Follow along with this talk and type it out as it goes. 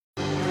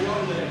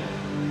today.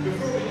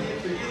 Before we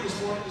begin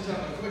this morning, just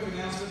have a quick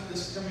announcement.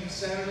 This coming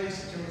Saturday,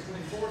 September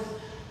 24th,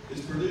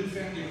 is Purdue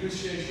Family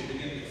Appreciation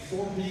beginning at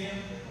 4 p.m.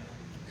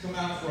 Come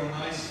out for a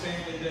nice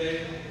family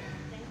day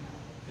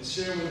and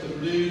share with the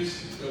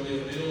Purdues. There'll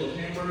be a meal of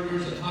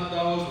hamburgers and hot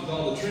dogs with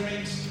all the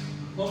trimmings,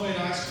 homemade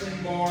ice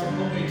cream bar,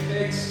 homemade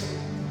cakes.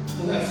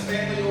 We'll have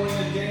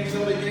family-oriented games.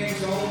 There'll be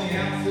games all in the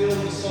outfield,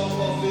 the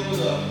softball field,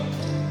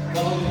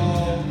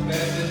 volleyball,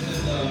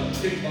 badminton,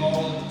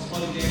 kickball, and some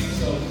other games.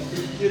 So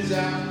bring your kids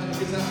out,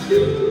 to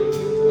do.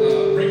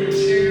 Bring your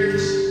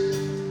chairs,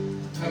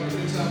 have a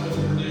good time with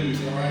the Purdues,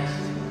 all right?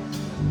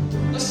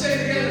 Let's say it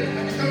together.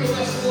 Have you come to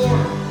bless the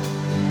Lord?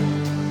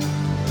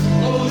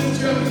 Lord, we'll lift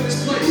you up in this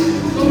place.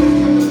 Lord, we've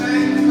come to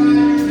magnify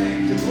your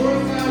name, to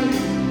glorify you,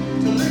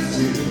 to lift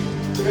you.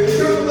 Have you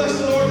come to bless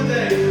the Lord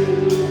today?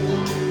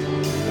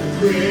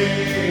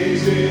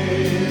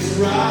 Praises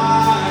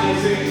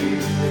rising,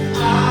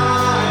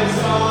 eyes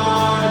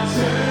are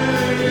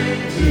turning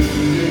to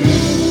you.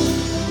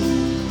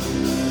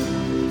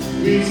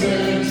 We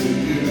turn to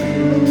you.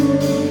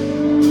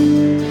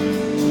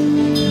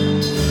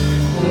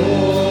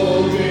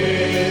 Hope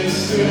is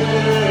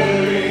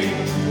stirring,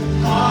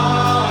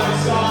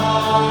 hearts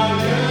are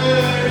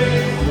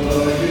yearning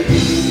for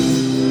you.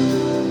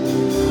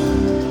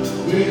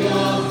 We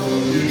long for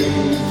you.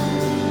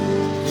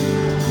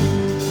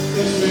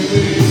 When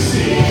we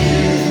see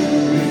you,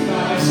 we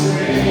find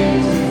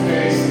strength to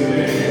face the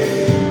day.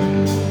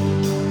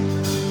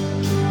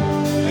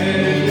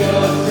 And in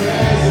your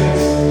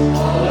presence,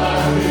 all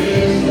our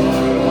fears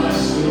are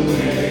washed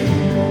away.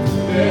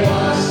 They're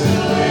washed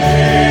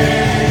away.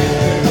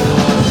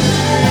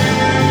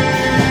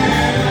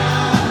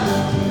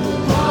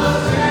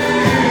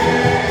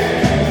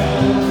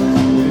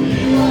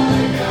 You are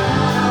the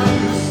God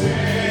who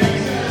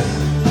saves us,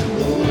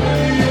 the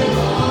worthy of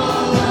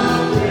all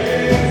our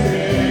praise.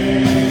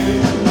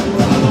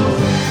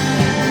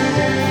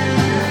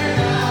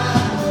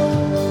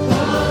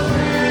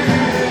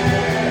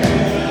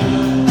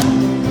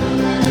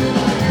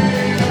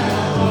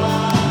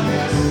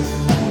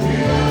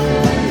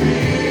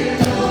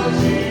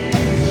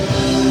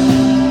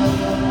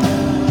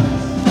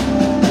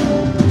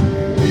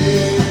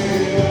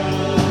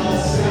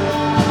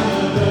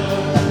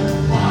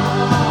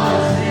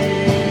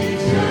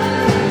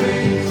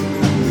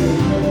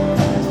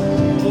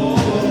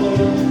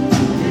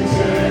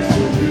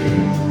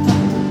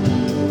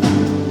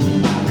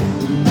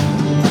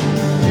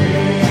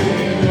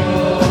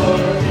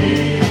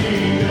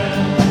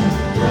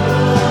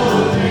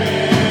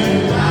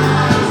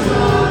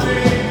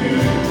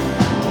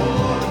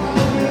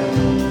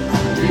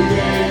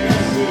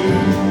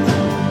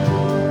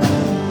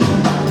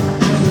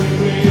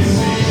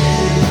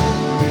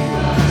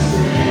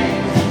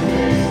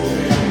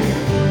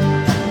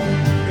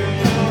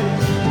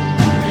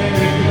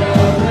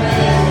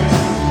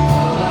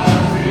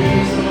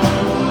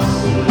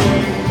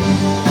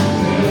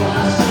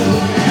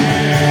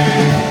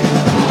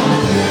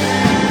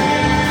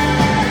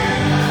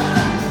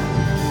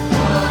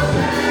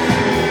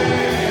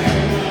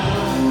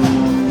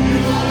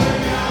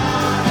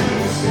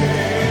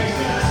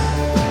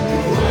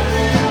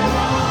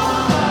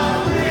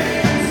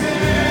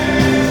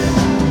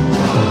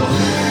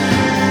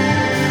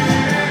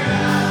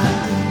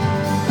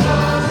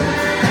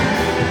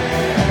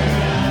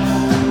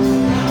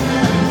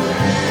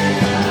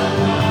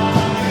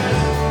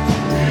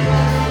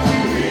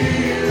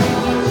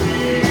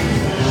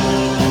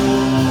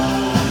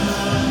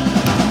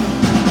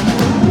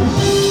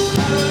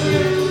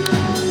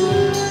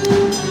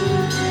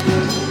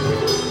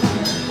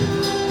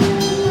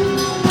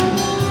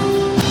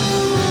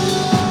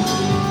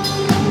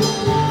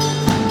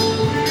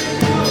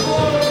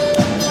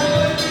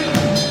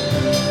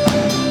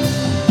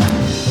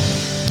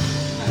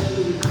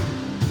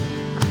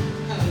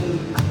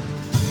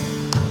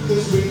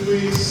 Because when we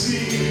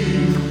see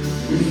you,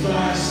 we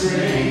find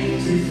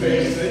strength to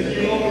face. Thank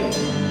you, Lord.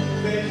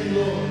 Thank you,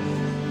 Lord.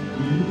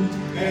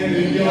 And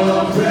in your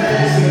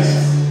presence,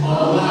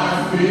 all our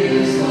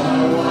fears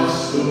are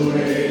washed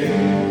away.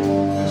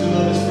 Don't you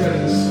love His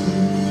presence?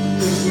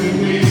 Because when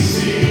we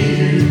see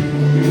you,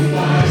 we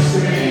find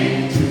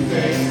strength to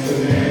face the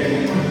day.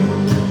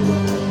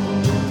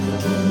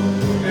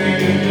 And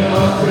in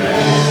your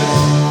presence,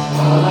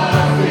 all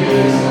our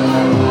fears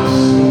are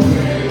washed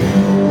away.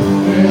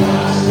 They're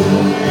washed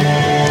away.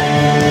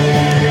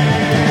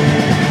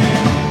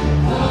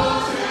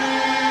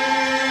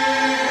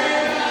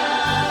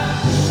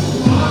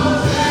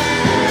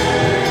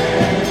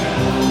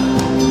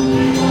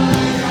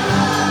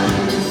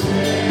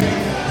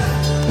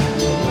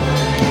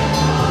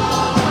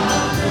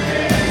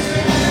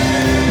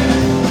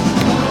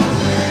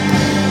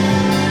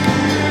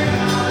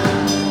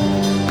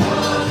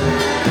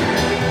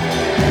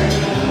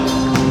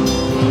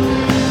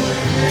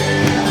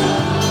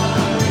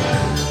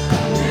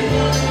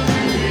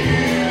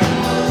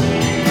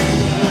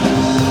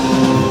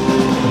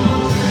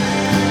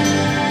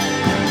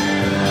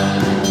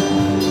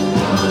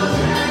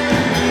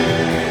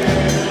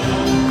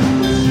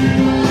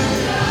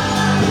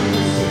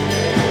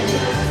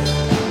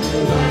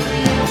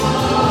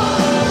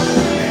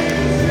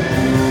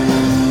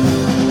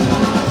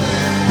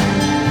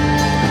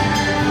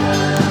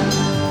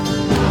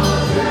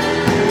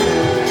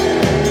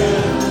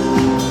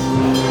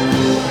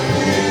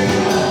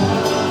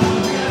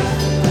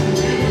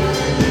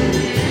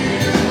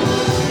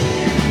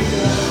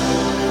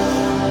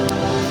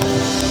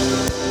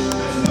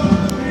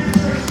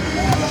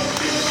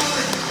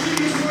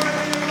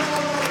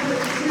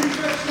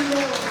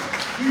 Lord.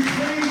 We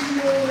praise you,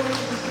 Lord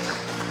Jesus.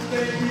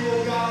 Thank you,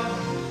 oh God.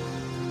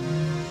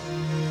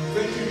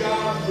 Thank you,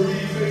 God, for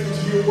being faithful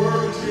to your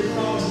word and to your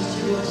promises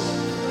to us.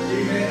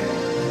 Amen.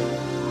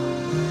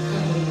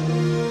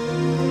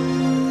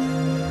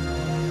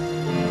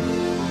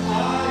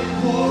 I'm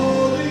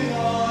holding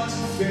on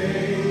to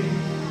faith,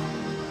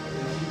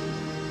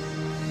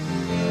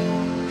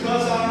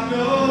 'cause I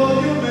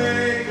know you'll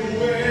make a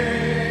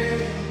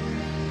way.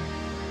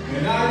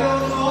 And I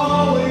don't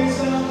always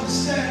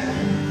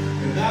understand,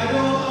 and I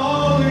don't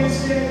always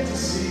get to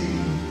see,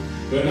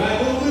 but I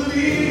will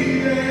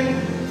believe it.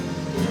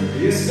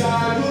 Yes,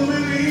 I will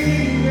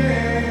believe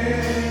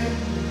it.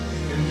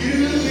 And you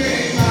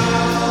make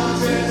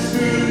mountains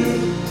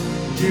move,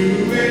 you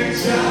make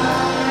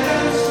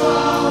giants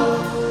fall,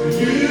 and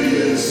you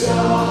use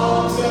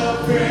songs of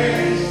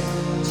praise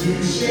to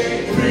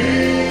shake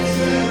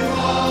prison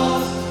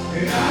walls.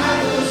 And I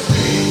will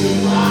speak to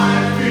my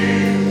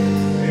fear,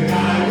 and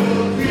I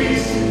will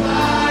preach to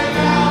my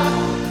doubt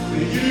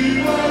that you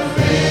are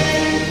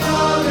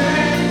faithful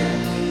then,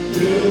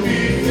 you'll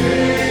be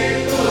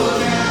faithful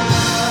now.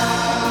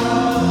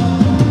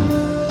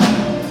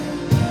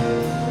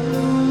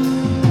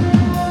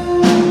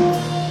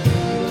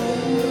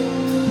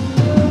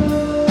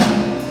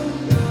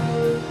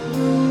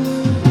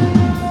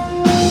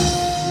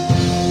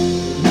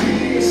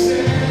 We are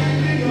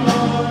standing on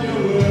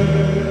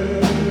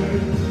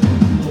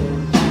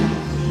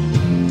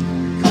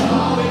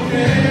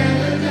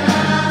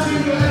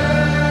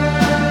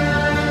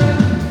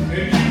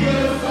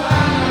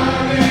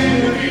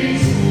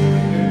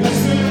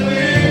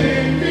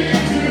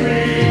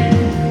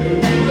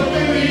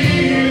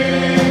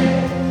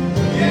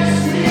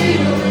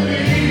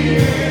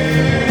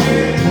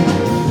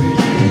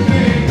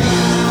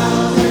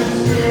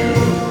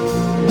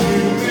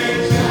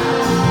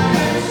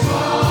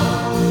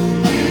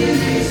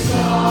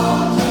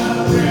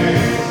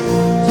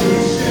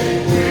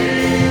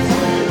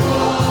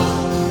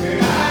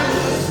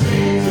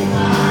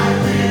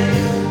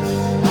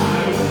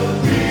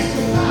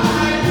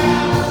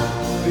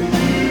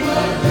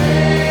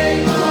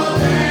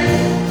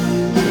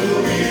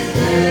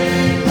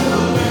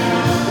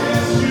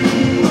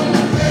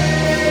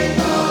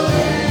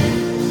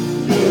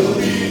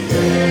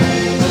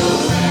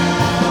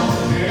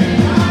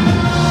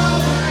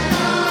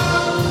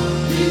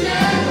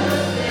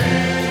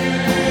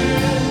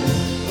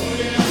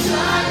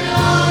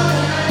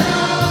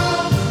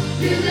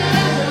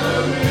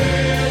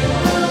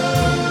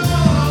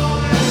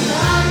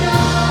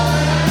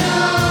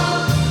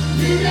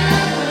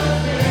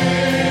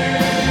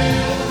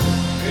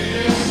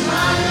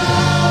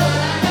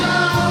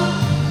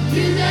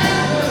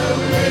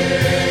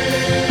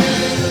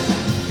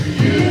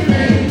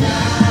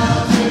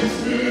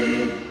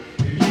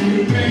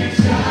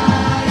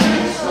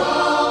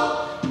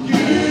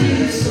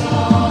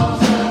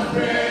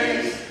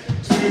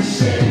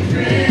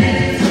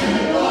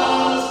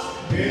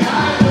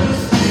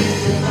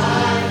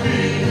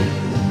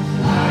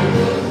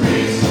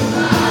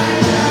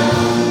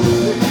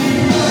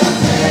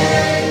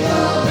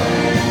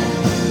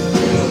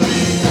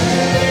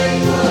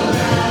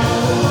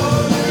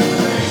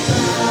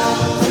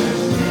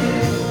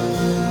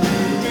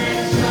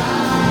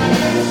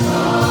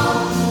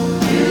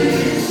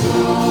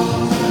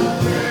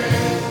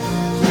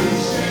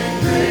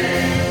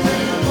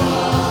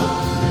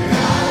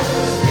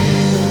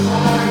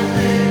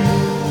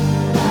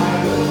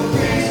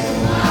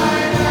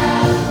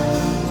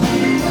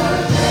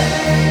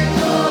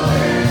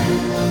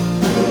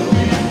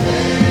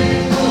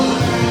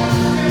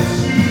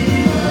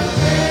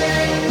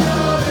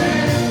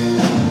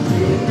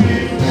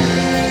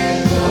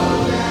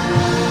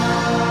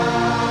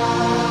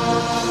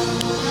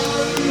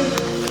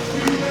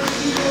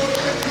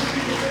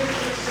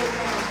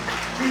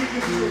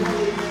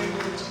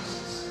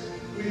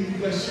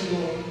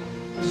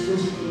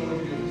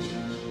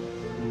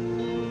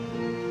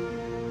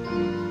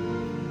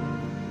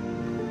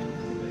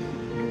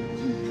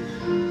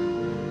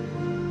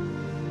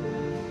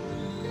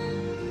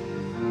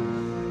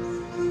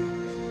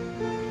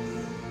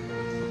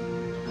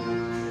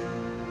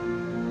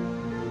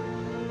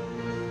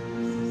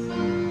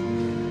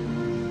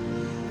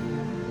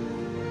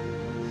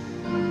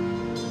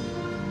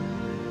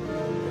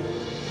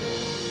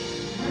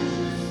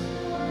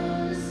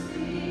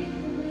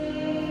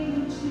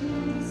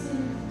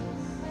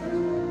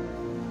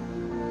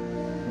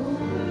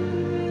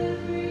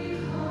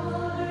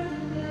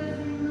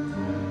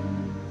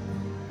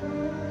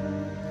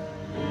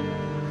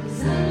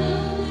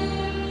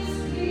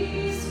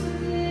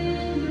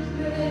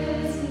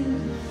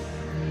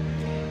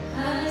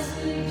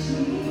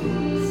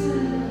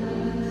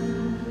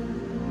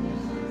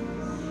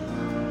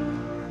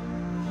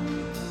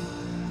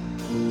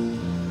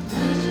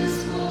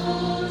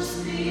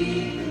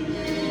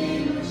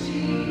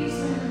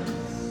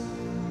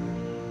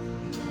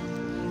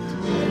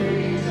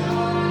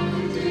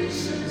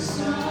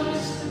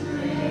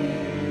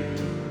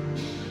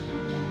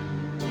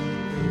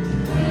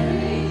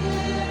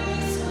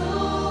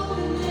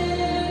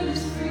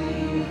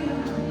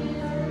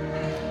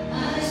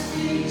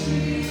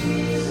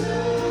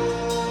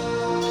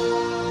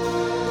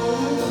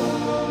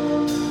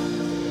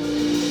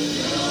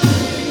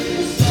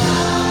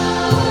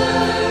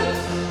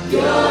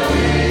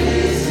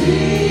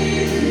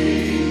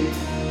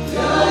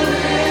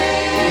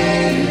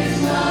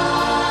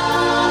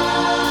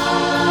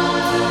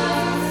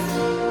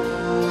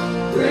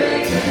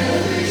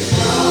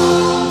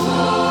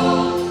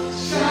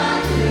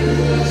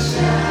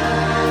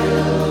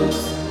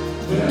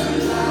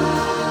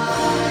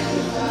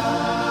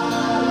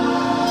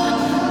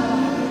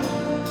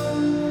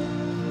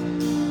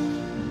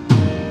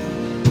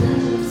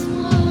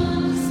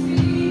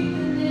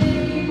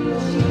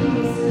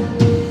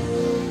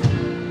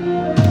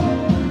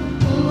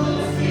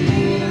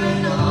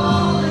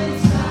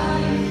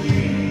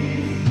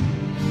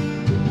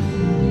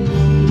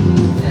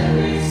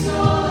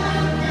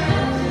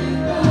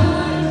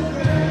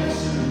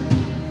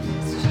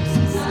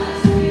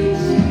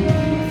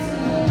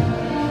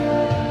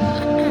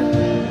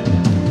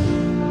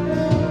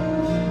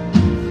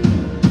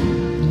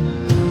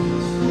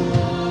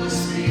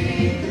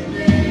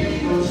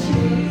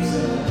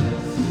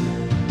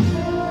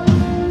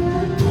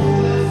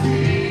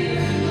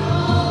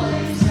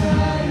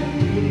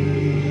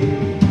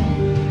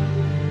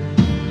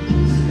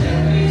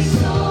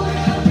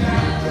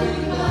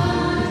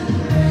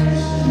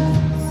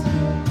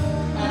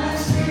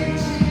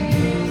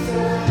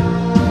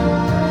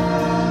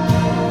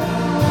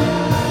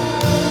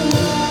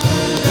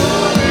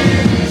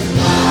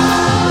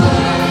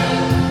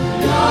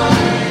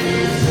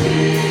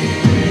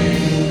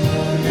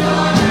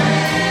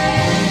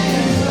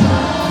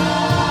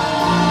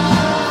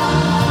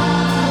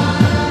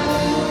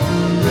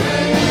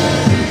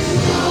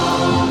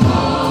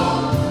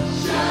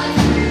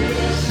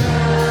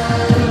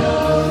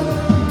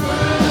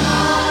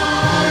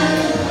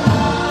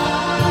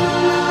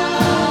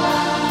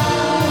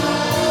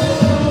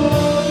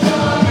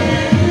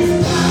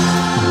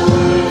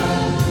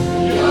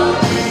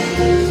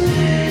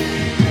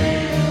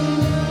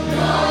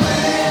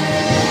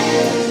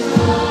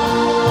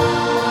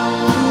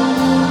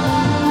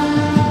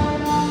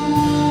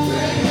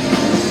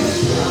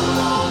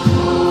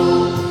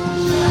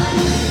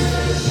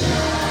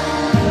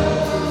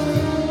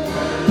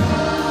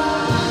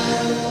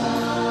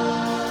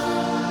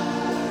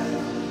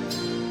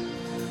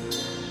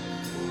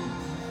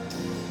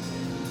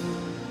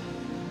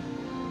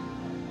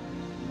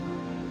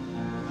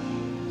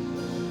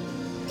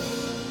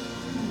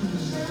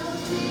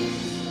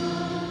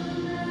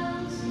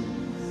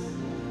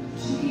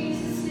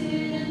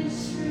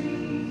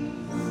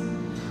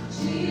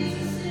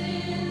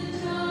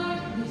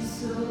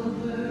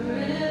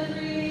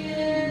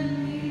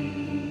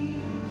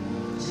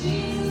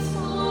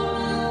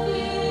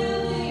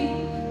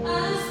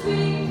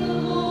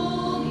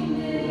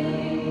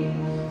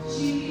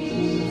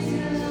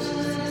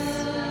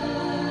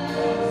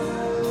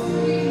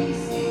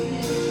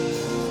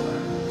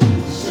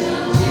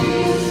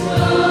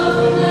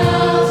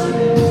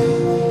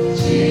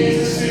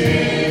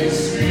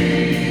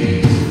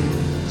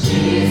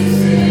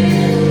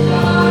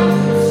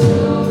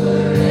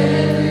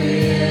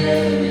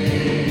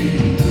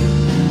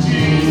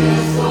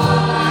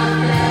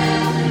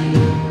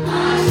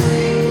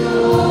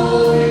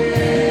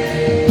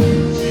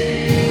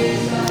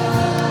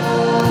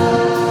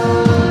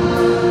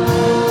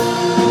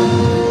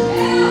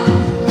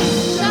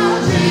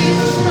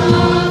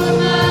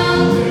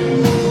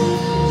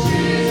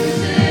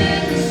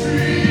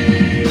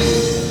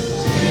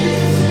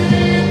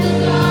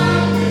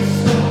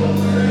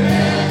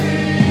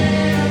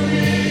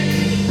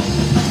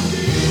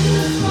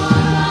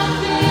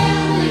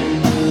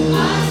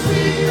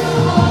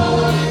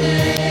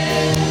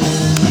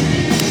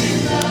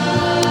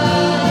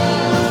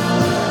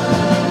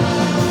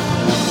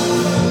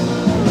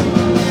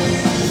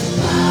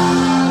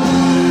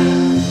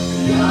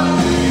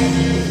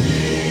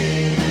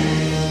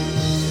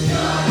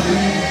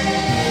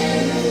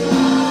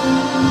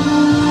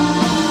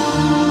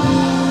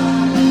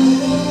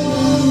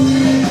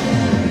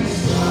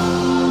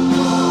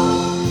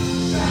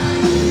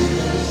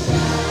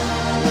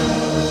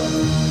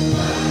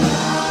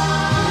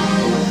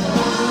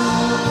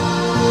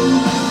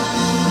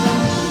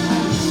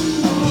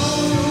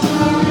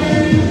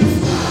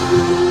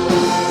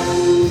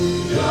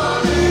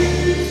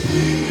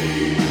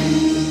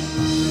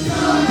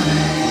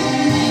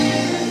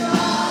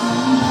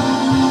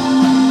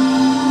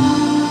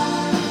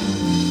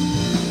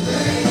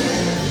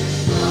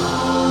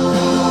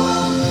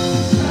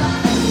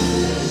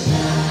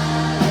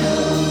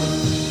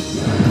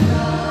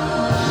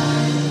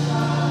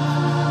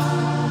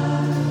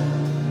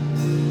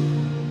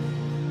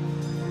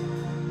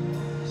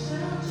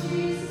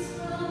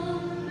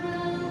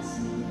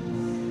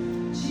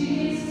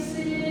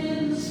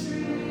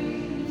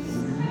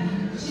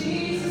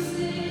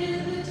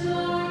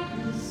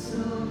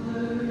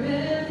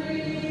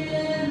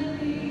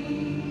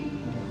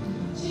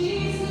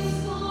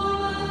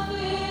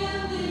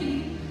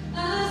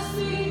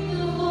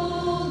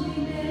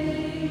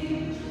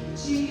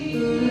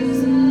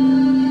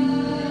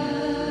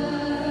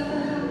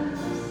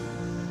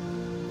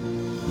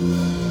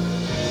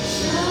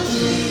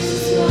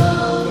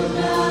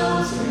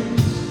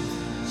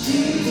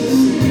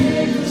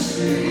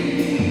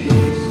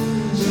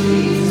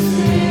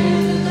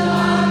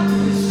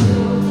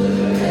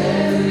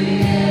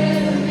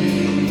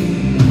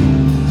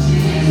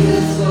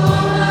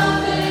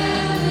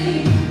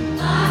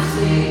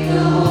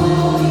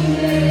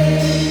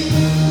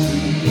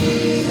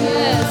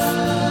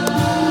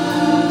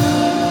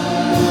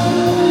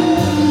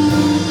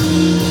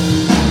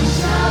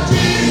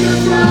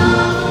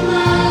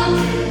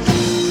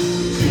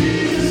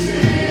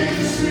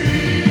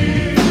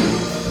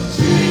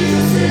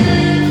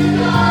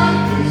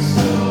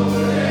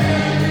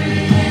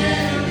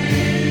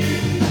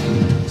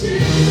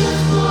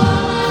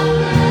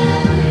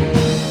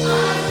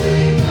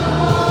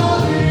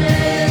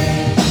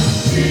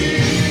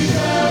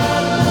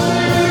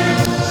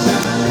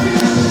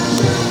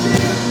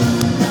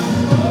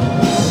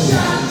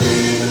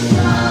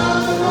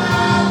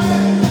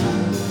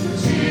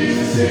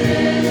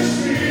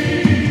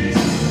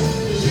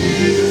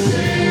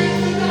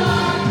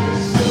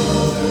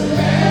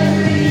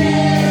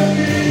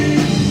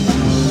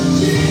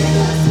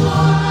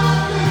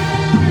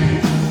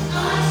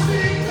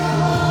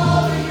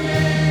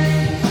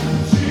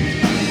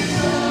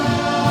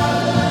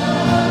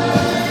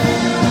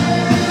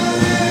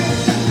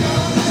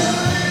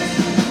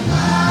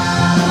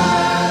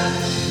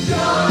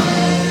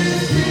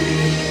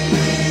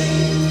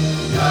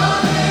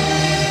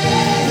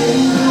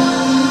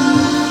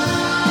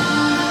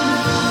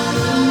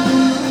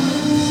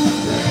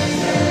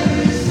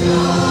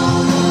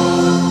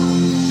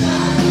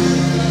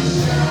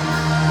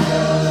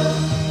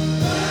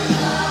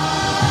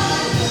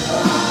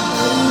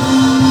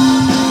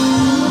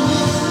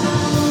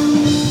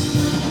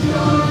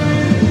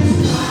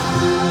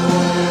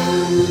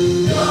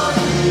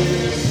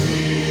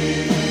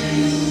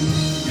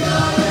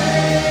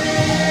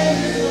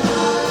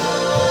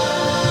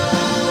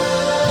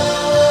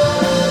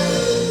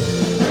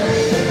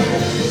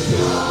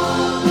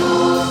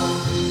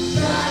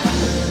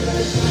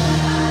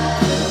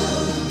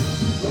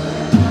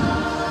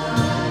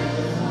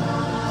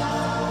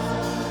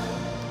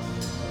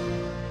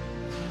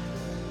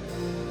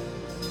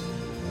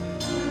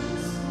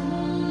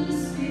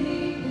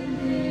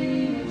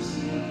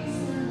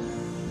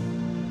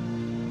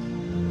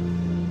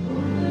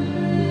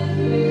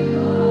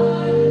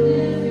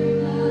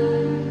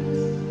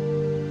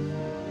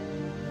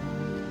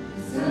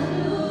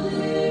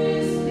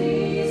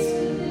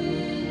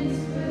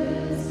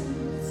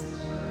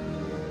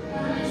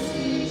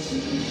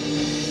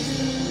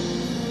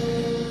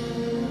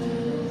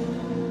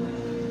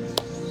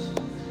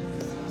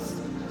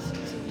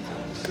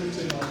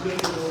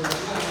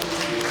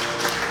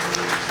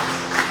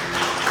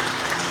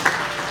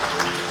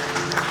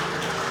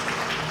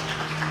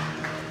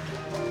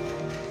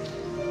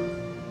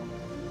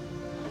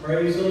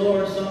Praise the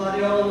Lord.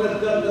 Somebody ought to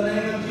lift up the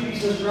name of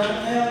Jesus right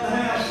now in the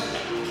house.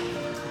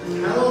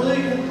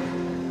 Hallelujah.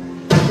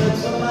 I said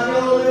somebody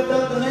ought to lift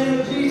up the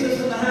name of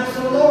Jesus in the house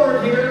of the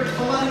Lord here.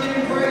 Somebody give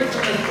him praise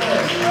for this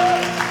place.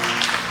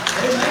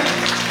 Amen.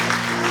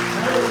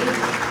 Hallelujah.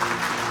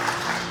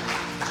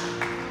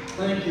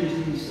 Thank you,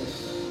 Jesus.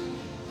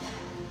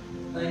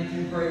 Thank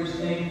you, praise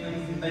team.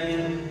 Thank you,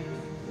 band.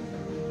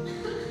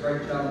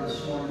 Great job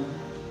this morning.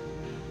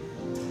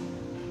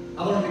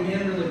 I want to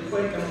begin really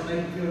quick. I'm going to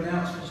make a few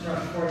announcements right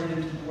before I get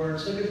into the Word.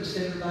 So good to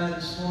see everybody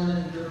this morning.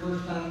 If you're a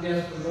first-time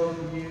guest, we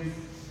welcome you.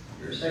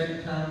 If you're a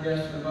second-time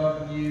guest, we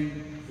welcome you.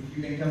 If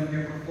you've been coming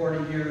here for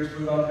 40 years,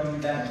 we welcome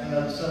you back to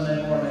another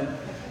Sunday morning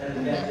at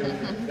the Gap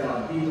with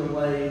God. Either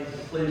way,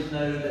 please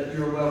know that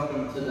you're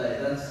welcome today.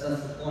 That's the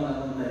point I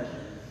want to make.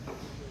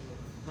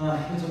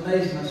 It's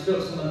amazing. I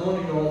spilled some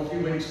anointing oil a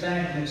few weeks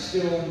back, and it's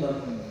still on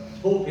the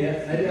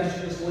pulpit. Maybe I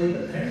should just leave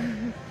it there.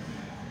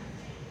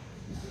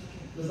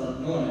 Just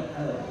anoint it.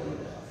 Hallelujah.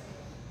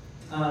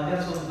 I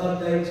got some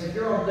updates. If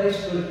you're on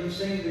Facebook, you've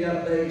seen the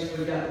updates.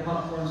 We've got the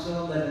popcorn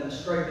zone. They've been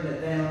straightening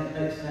it down. It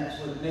makes an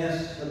absolute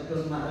mess. So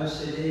because of my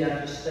OCD, I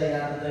just stay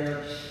out of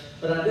there.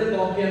 But I did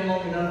walk in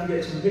long enough to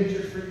get some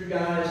pictures for you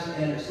guys,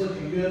 and it's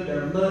looking good.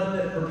 They're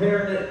mudding it,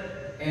 preparing it,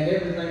 and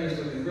everything is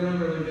looking really,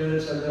 really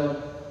good. So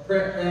they'll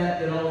prep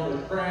that, get all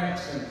the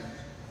cracks and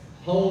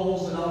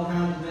holes and all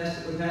kinds of mess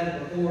that we've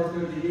had before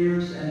through the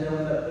years, and they'll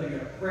end up putting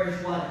a fresh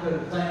white coat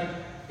of paint.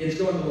 It's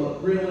going to look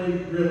really,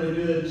 really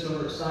good, so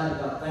we're excited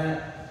about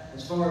that.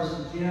 As far as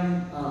the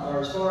gym, or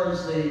as far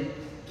as the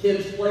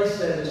kids' play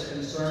set is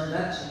concerned,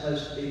 that's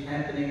supposed to be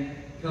happening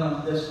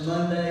come this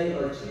Monday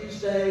or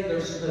Tuesday. They're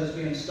supposed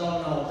to be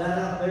installing all that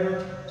out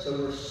there, so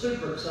we're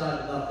super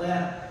excited about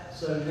that.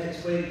 So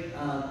next week,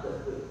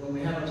 when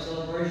we have our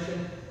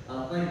celebration,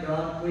 thank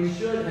God, we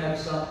should have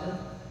something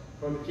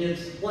for the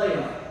kids to play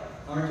on.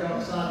 Aren't y'all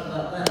excited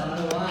about that? I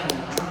know I am.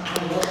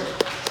 I love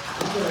it.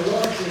 I'm going to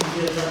love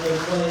seeing kids out there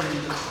playing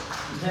and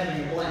just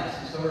having a blast.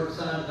 And so we're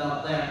excited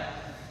about that.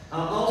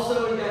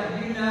 Also, we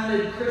got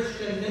United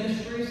Christian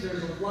Ministries.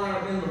 There's a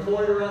flyer in the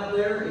foyer out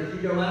there. If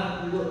you go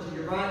out and you look to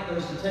your right,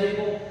 there's a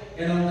table.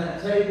 And on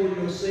that table,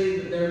 you'll see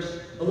that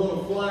there's a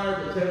little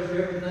flyer that tells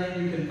you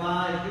everything you can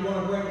buy. If you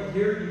want to bring it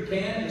here, you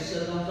can. Just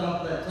sit on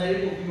top of that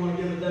table. If you want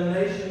to give a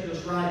donation,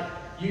 just write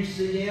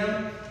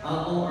UCM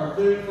on our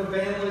Food for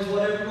Families.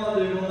 Whatever you want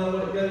to do, we'll know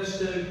what it goes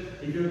to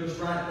if you'll just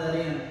write that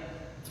in.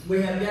 We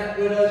have Gap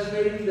Widows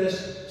meeting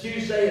this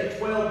Tuesday at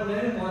 12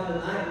 noon. Wanda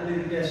Knight will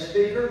be the guest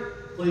speaker.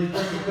 Please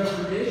bring your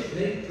covered dish,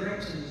 meat,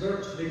 drinks, and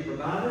desserts to be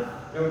provided.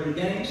 There will be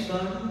games,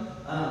 fun,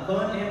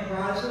 and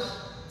prizes.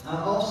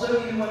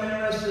 Also, anyone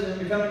interested in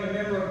becoming a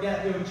member of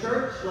Gapville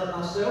Church, let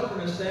myself or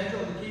Miss Sandra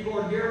on the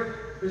keyboard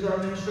here, who's our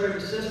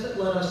administrative assistant,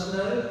 let us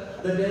know.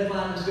 The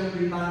deadline is going to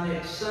be by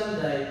next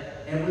Sunday,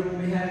 and we will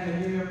be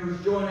having the new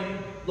members joining,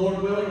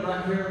 Lord willing,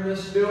 right here in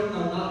this building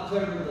on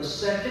October the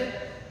 2nd.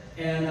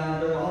 And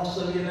there will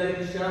also be a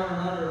baby shower in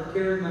honor of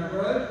Carrie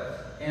Monroe.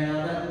 And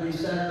that will be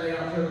Saturday,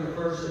 October the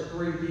 1st at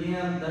 3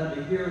 p.m. That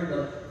will be here in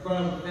the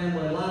front of the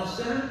Family Life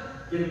Center,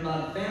 given by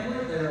the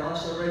family. They're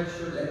also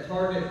registered at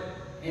Target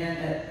and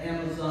at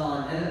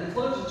Amazon. And at the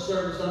closing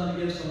service, I'm going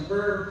to give some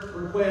prayer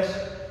requests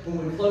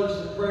when we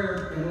close the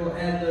prayer, and we'll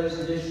add those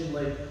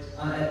additionally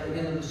at the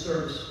end of the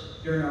service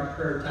during our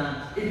prayer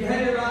time. If you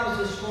have your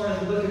Bibles this morning,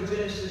 the book of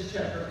Genesis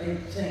chapter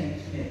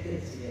 18.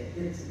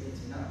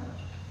 It's not much.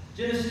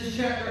 Genesis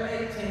chapter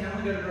 18,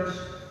 I'm going to go to verse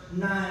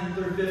 9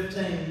 through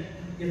 15,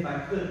 if I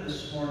could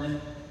this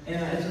morning.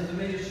 And it's a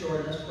familiar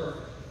story, that's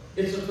perfect.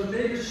 It's a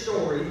familiar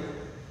story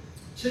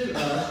to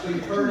us.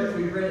 We've heard it,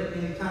 we've read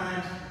it many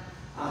times.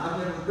 I've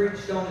never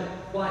preached on it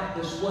quite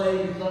this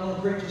way, because I'm going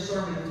to preach a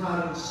sermon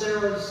entitled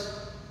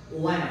Sarah's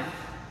Laugh.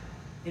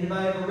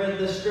 Anybody ever read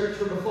this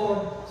scripture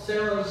before?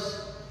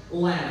 Sarah's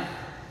Laugh.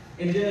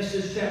 In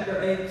Genesis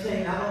chapter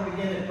 18, I'm going to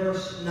begin at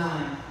verse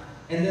 9.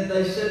 And then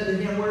they said to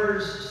him,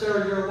 "Where's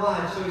Sarah your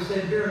wife?" So he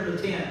said, "Here in the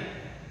tent."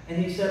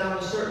 And he said, "I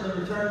will certainly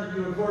return to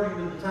you according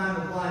to the time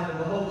of life. And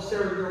behold,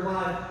 Sarah your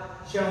wife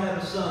shall have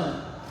a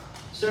son."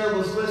 Sarah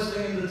was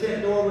listening in the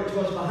tent door which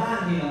was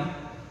behind him.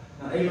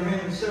 Now Abraham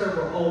and Sarah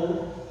were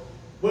old,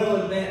 well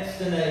advanced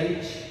in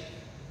age.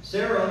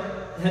 Sarah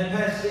had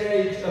passed the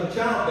age of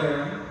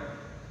childbearing.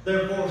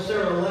 Therefore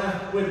Sarah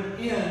laughed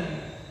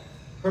within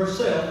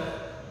herself,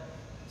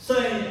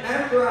 saying,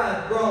 "After I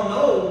have grown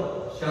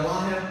old, shall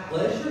I have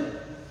pleasure?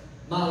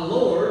 My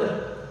Lord,"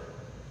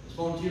 just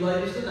want you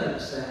ladies to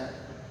notice that,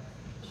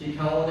 she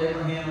called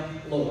Abraham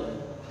Lord.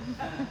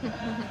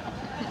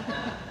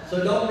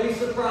 So don't be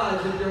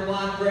surprised if your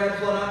wife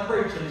grabs what I'm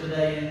preaching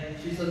today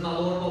and she says, "My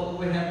Lord, what will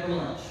we have for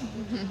lunch?"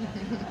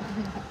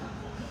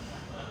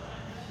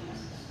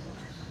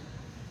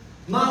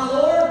 My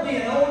Lord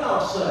being old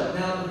also.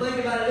 Now the thing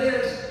about it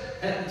is,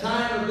 at the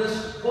time of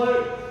this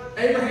quote,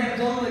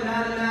 Abraham's only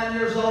 99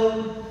 years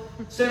old.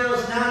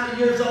 Sarah's 90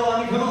 years old. I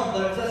mean, come on,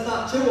 folks, that's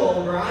not too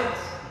old, right?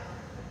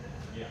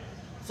 Yeah.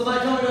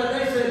 Somebody told me that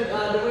they said,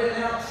 do we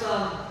announce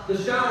the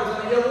showers?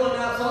 I mean, yeah, we'll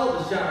announce all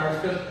the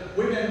showers, because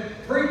we've been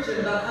preaching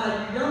about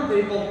how you young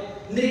people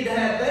need to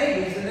have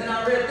babies. And then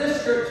I read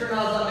this scripture and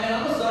I was like, man,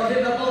 I'm going to start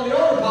hitting up on the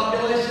older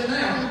population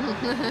now.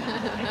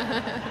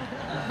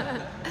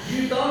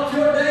 You thought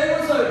your day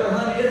was over,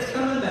 honey. It's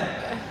coming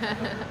back.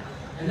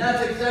 And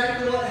that's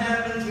exactly what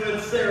happens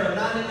with Sarah,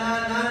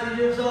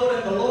 90 years old.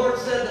 And the Lord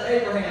said to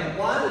Abraham,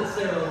 why did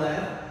Sarah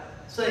laugh,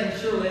 saying,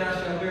 surely I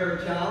shall bear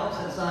a child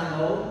since I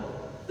am old?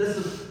 This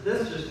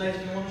just makes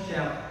me want to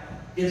shout.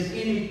 Is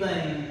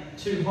anything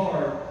too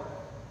hard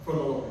for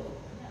the Lord?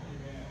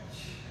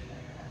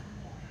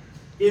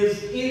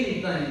 Is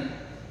anything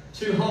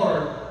too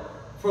hard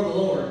for the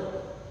Lord?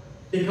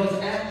 Because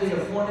at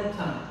the appointed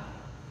time,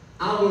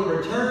 I will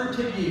return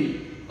to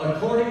you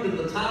according to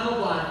the time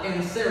of life,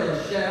 and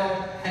Sarah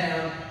shall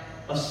have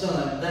a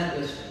son. That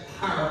is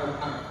powerful,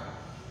 powerful.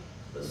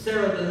 But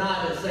Sarah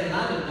denied it, saying,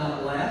 I did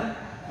not laugh,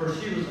 for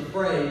she was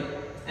afraid.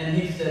 And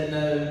he said,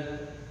 no,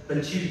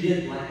 but you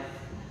did laugh.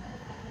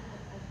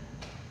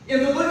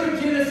 In the book of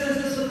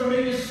Genesis, it's a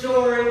familiar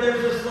story.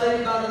 There's this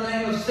lady by the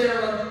name of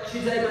Sarah.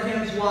 She's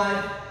Abraham's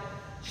wife.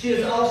 She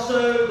is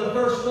also the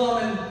first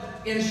woman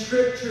in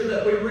Scripture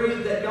that we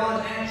read that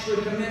God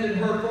actually commended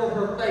her for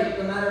her faith. As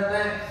a matter of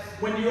fact,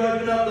 when you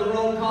open up the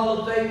roll call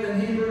of faith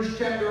in Hebrews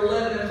chapter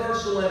 11 and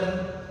verse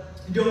 11,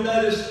 you'll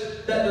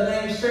notice that the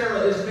name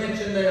Sarah is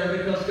mentioned there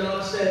because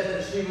God said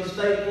that she was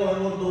faithful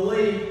and would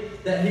believe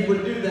that he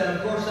would do that.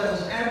 Of course, that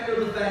was after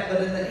the fact,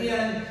 but in the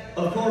end,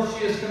 of course,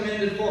 she is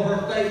commended for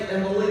her faith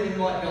and believing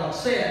what God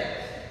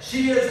said.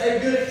 She is a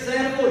good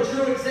example, a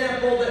true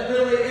example that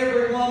really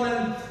every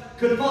woman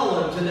could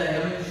follow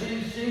today. I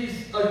mean,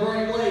 she's a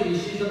great lady.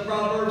 She's a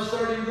Proverbs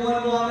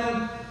 31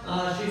 woman.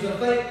 She's a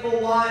faithful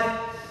wife.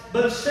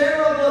 But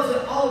Sarah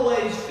wasn't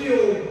always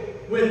filled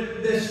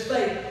with this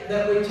faith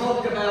that we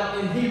talk about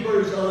in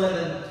Hebrews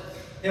 11.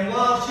 And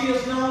while she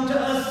is known to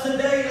us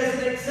today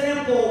as an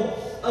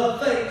example of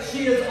faith,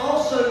 she is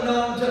also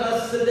known to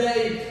us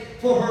today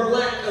for her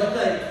lack of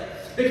faith.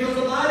 Because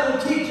the Bible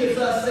teaches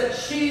us that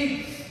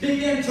she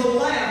began to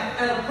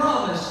laugh at a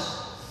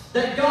promise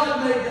that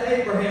God made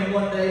to Abraham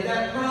one day.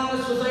 That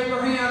promise was,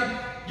 Abraham,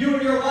 you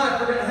and your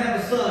wife are going to have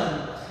a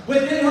son.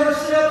 Within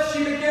herself,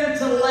 she began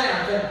to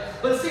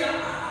laugh. But see,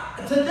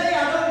 today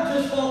I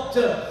don't just want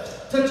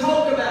to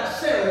talk about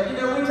Sarah. You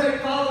know, we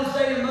take Father's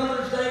Day and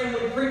Mother's Day and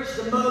we preach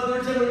the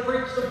mothers and we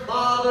preach the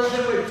fathers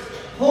and we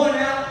point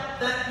out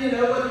that, you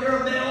know, whether you're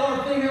a male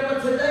or a female.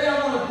 But today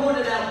I want to point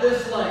it out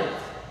this way.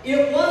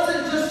 It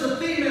wasn't just the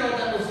female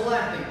that was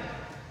laughing.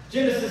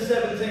 Genesis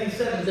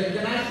 17:17.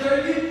 Can I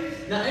show you?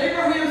 Now,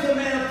 Abraham's a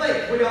man of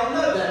faith. We all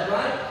know that,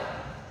 right?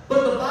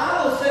 But the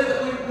Bible said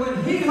that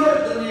when he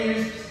heard the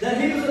news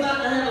that he was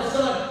about to have a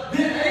son,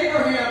 then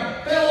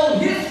Abraham fell on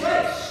his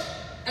face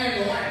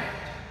and laughed.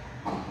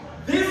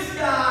 This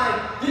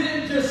guy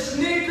didn't just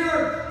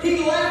snicker.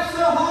 He laughed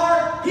so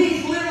hard,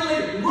 he's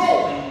literally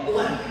rolling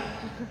laughing.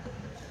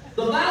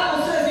 The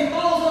Bible says he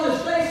falls on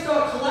his face,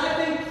 starts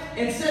laughing,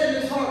 and said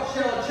in his heart,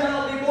 shall a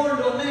child be born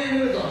to a man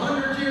who is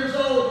 100 years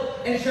old,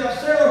 and shall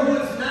Sarah, who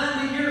is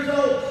 90 years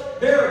old,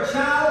 bear a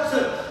child?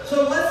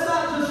 So let's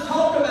not just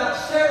talk about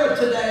Sarah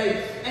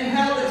today and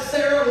how that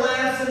Sarah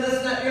laughs and this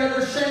and that and the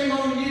other. Shame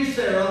on you,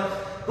 Sarah.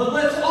 But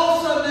let's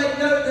also make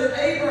note that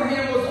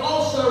Abraham was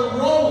also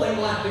rolling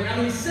laughing. I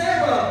mean,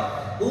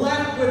 Sarah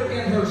laughed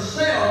within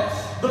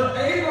herself, but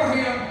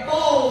Abraham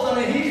falls. I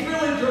mean, he's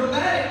really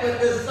dramatic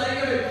with this thing.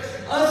 I mean,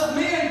 us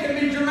men can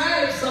be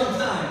dramatic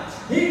sometimes.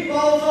 He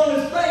falls on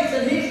his face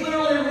and he's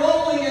literally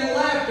rolling in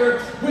laughter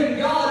when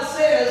God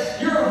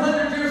says, you're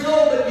 100 years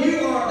old, but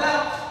you are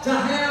about to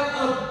have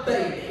a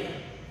baby.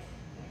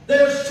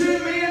 There's two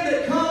men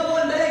that come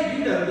one day,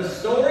 you know the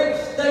story.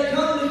 They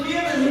come to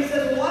him and he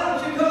says, well, why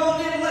don't you come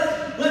on in,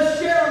 let's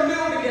share a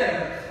meal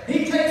together.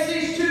 He takes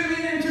these two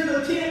men into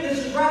the tent.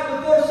 This is right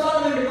before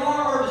Sodom and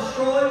Gomorrah are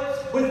destroyed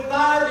with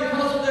fire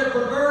because of their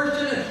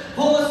perversion and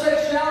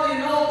homosexuality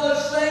and all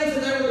those things,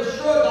 and they were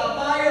destroyed by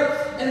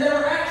fire, and they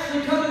were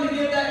actually coming to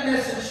give that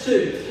message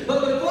too. But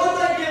before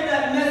they give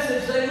that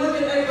message, they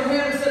look at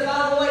Abraham and said,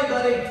 by the way,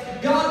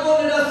 buddy, God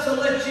wanted us to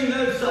let you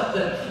know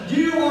something.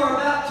 You are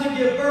about to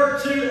give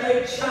birth to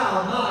a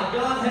child. My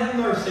God, have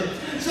mercy.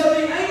 So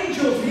the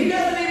angels, he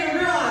doesn't even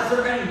realize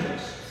they're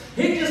angels.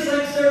 He just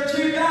thinks they're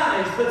two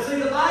guys. But see,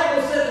 the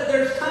Bible said that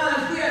there's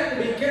times we have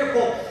to be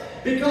careful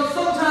because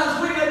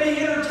sometimes we may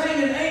be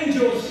entertaining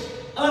angels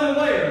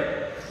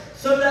unaware.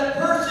 So that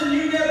person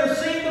you've never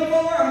seen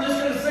before, I'm just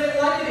going to say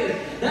it like it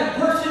is. That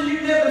person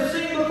you've never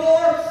seen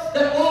before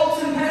that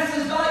walks and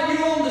passes by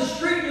you on the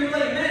street and you're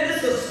like, man,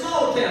 this is a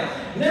small town.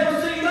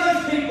 Never seen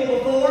those people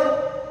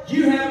before.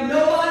 You have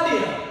no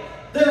idea.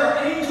 There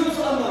are angels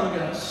among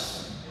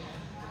us.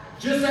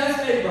 Just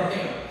ask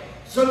Abraham.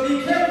 So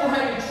be careful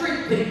how you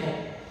treat people.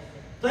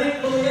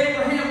 Thankfully,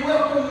 Abraham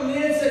welcomed them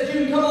in, said,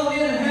 you can come on in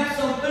and have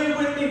some food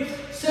with me.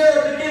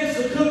 Sarah begins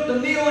to cook the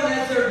meal, and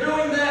as they're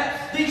doing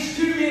that, these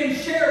two men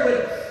share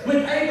with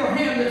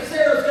Abraham that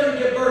Sarah's going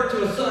to give birth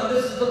to a son.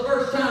 This is the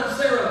first time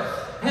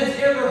Sarah has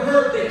ever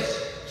heard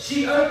this.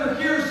 She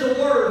overhears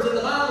the words, and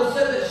the Bible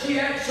said that she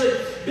actually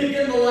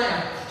began to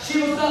laugh.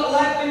 She was not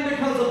laughing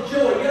because of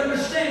joy. You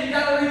understand? You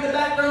got to read the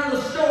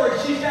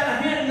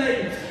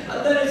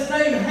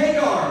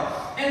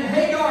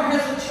Hagar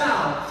has a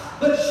child,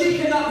 but she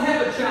cannot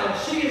have a child.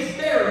 She is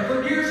barren.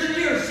 For years and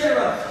years,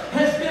 Sarah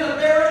has been a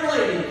barren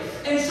lady.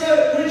 And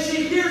so when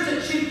she hears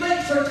it, she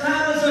thinks her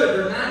time is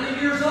over.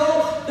 90 years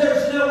old,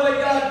 there's no way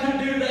God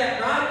could do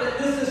that, right? That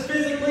this is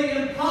physically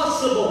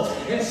impossible.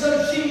 And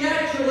so she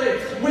naturally,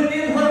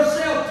 within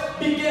herself,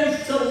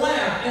 begins to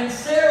laugh. And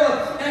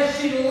Sarah, as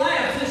she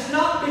laughs, it's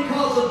not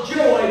because of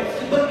joy,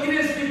 but it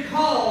is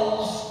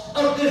because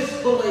of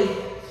disbelief.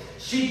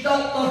 She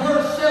thought to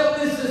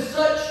herself, this is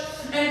such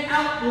an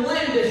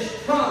outlandish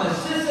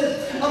promise. This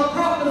is a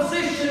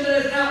proposition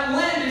that is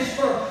outlandish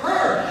for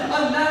her,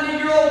 a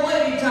 90-year-old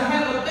lady, to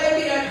have a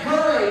baby at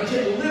her age.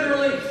 It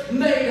literally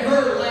made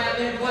her laugh,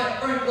 and quite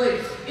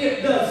frankly,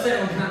 it does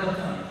sound kind of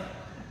funny.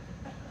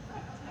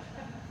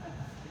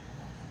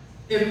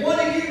 If one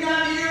of you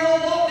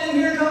 90-year-olds walked in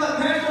here talking about,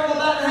 Pastor, I'm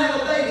about to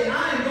have a baby,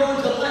 I am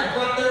going to laugh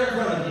right there in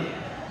front of you.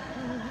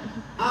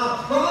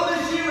 I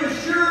promise you,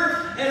 as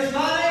sure as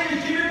my name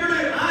is Jimmy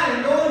Purdue, I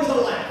am going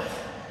to laugh.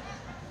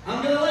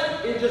 I'm going to laugh.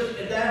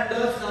 That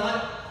does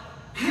not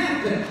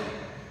happen.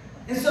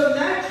 And so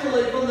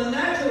naturally, from the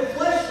natural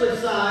fleshly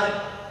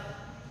side,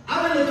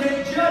 I really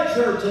can't judge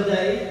her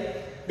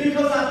today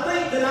because I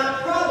think that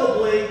I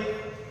probably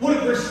would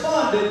have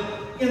responded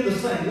in the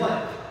same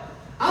way.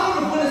 I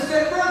would have went a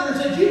step further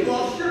and said, you've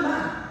lost your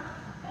mind.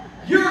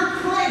 You're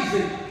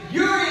crazy.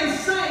 You're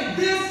insane.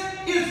 This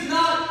is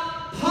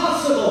not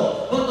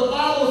possible. But the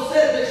Bible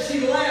said that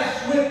she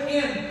laughs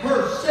within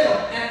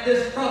herself at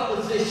this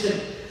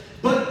proposition.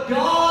 But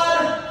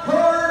God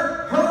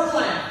heard her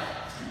laugh,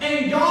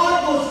 and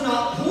God was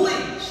not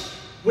pleased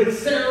with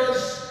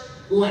Sarah's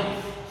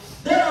laugh.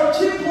 There are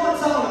 2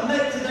 points I want to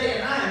make today,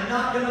 and I am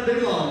not going to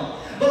be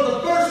long. But the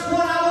first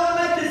point I want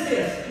to make is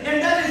this,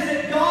 and that is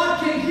that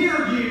God can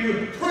hear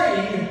you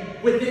praying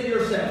within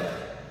yourself.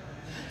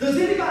 Does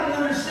anybody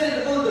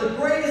understand that one of the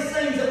greatest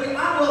things that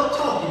I love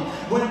talking.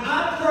 When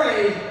I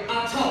pray,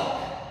 I talk.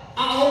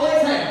 I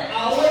always have.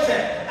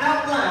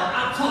 Out loud,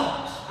 I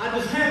talk. I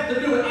just have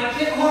to do it. I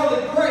can't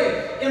hardly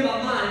pray in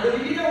my mind.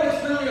 But you know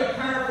it's really a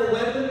powerful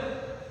weapon?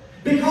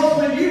 Because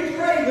when you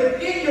pray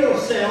within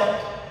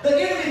yourself, the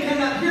enemy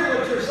cannot hear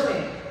what you're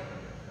saying.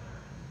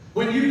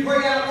 When you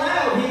pray out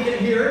loud, he can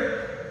hear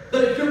it.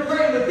 But if you're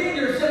praying within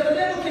yourself, the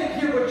devil can't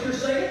hear what you're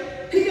saying.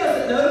 He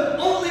doesn't know.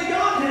 Only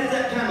God has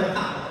that kind of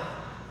power.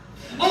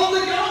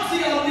 Only God's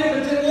the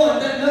omnipotent one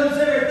that knows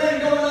everything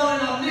going on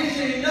and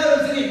omniscient. He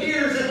knows and he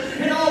hears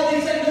and all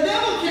these things. The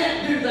devil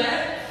can't do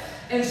that.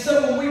 And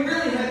so when we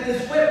really have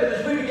this weapon,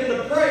 as we begin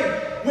to pray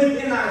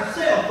within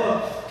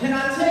ourselves, can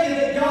I tell you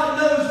that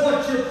God knows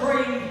what you're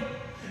praying?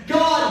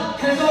 God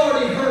has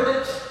already heard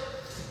it.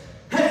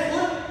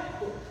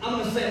 I'm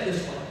going to say it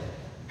this way.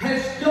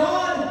 Has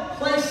God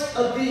placed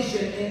a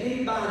vision in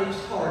anybody's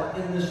heart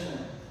in this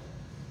room?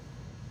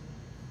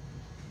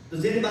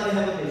 Does anybody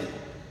have a vision?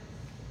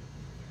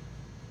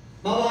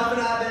 My wife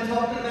and I have been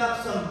talking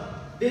about some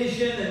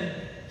vision and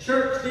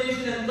church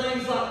vision and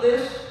things like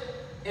this.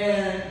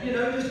 And,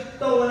 just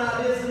throwing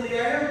ideas in the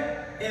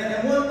air.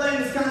 And one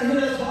thing that's kind of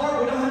hit us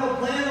hard, we don't have a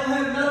plan, don't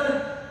have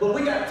nothing. But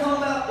we got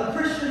talking about a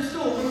Christian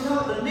school. We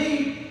talked about the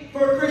need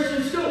for a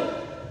Christian school.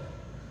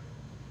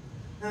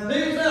 Now,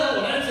 people say,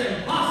 oh, that's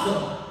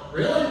impossible.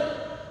 Really?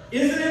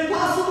 Is it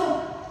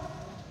impossible?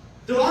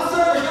 Do I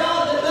serve a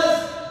God that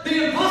does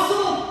the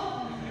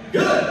impossible?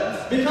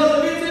 Good.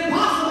 Because if it's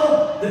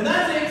impossible, then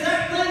that's the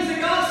exact things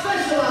that God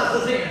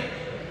specializes in.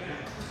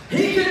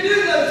 He can do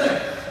those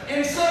things.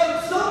 And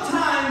so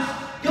sometimes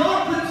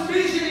God puts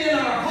vision in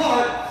our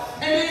heart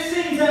and it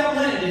seems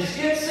outlandish.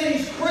 It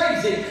seems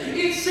crazy.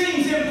 It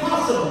seems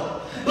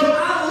impossible. But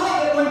I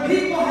love it when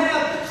people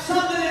have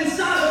something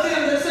inside of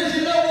them that says,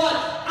 you know what?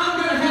 I'm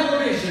going to have a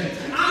vision.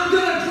 I'm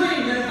going to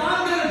dream. And if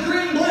I'm going to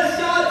dream, bless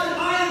God,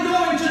 I am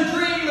going to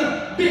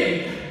dream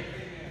big.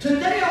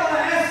 Today I want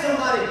to ask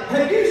somebody,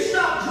 have you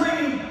stopped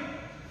dreaming?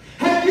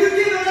 Have you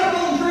given up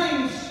on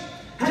dreams?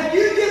 Have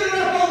you given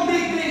up on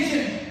big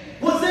vision?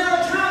 Was there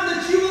a time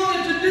that you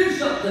wanted to do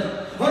something?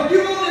 Or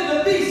you wanted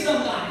to be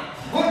somebody?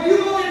 Or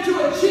you wanted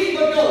to achieve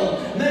a goal?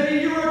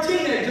 Maybe you were a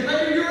teenager.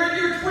 Maybe you were in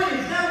your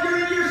 20s. Now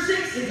you're in your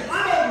 60s. I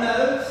don't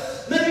know.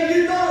 Maybe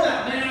you thought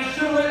about, man, I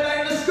should have went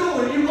back to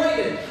school, and you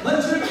waited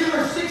until you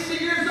were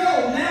 60 years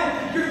old.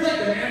 Now you're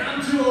thinking, man,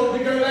 I'm too old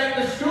to go back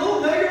to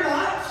school. No, you're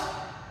not.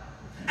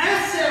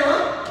 Ask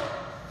Sarah.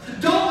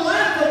 Don't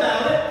laugh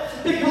about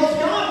it, because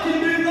God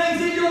can do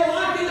things in your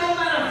life, and no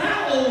matter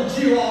how old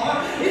you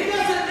are, it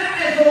doesn't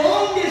matter as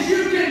long as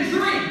you can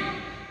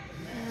dream.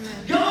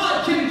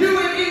 God can do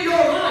it in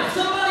your life.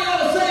 Somebody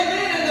ought to say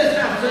amen in this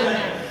house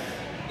today.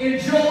 In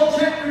Joel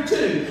chapter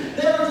 2,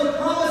 there was a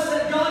promise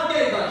that God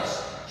gave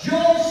us.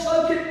 Joel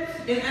spoke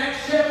it in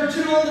Acts chapter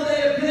 2 on the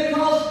day of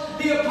Pentecost.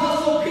 The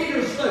apostle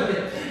Peter spoke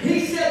it.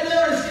 He said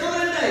there is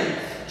coming a day.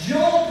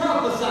 Joel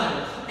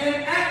prophesied it. In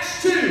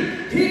Acts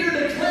 2, Peter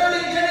declared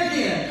it yet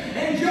again.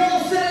 And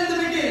Joel said in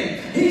the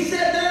beginning, he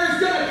said there is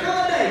going to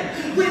come a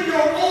day when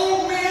your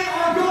old men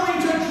are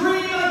going to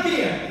dream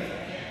again.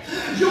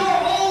 Your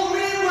old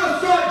men will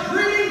start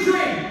dreaming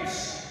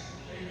dreams.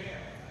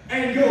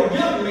 And your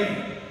young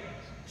men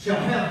shall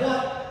have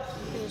what?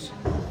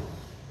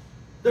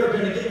 They're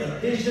going to get a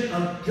vision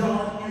of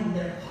God in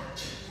their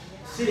heart.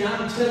 See,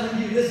 I'm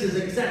telling you, this is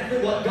exactly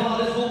what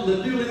God is wanting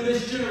to do in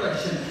this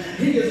generation.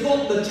 He is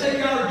wanting to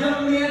take our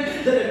young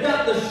men that have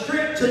got the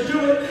strength to do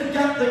it,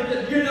 got the,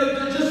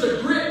 just the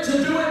grit to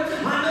do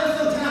it. I know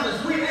sometimes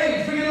as we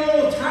age, we get a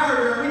little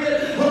tired, and we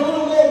get a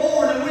little more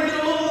worn, and we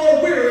get a little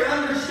more weary.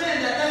 I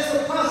understand that. That's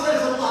the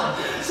process of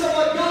life. So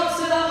what God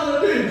said I'm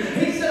going to do,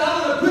 He said,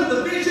 I'm going to put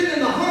the vision in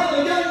the heart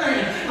of a young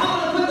man.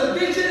 I'm going to put the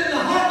vision in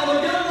the heart of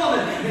a young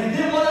woman. And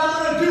then what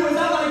I'm going to do is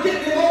I'm going to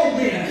get them old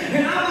men.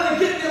 And I'm going to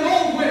get them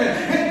old women.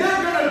 And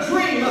they're going to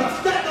dream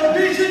that the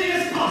vision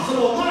is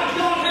possible. My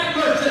God, have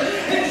mercy.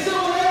 And so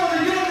whenever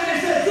the young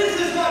man says, this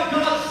is what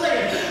God's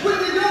saying, when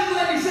the young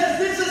lady says,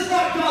 this is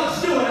what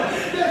God's doing,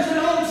 there's an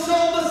old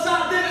soul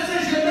beside them that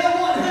says, you know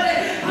what,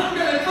 honey, I'm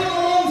going to come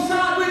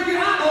alongside with you.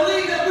 I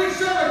believe that we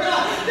serve a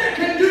God that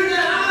can do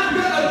that. I'm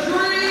going to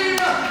dream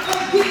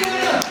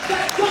again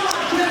that God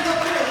can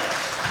fulfill.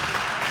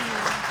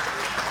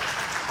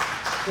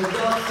 So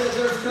God says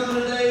there's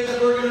coming a day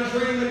that we're going to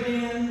dream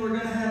again. We're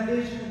going to have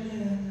vision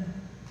again.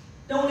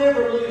 Don't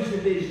ever lose your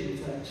vision,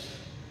 folks.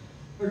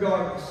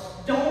 Regardless.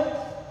 Don't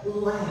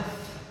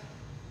laugh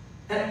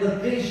at the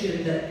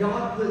vision that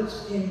God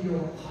puts in your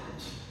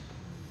heart.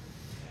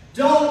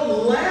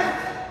 Don't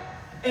laugh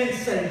and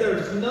say,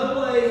 there's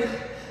no way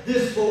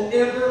this will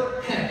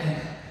ever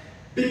happen.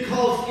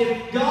 Because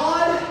if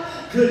God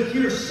could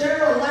hear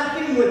Sarah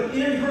laughing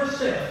within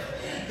herself,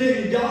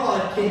 then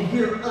God can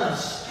hear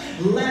us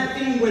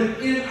laughing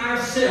within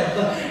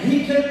ourselves.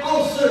 He can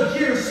also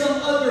hear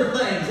some other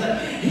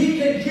things. He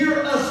can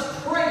hear us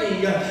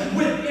praying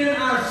within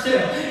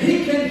ourselves.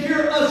 He can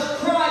hear us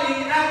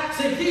crying out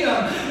to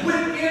Him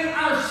within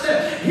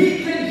ourselves.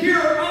 He can hear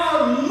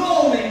our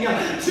moaning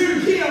to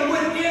Him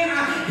within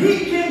our.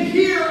 He can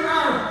hear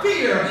our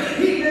fear.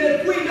 Even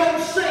if we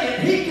don't say it,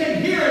 He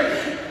can hear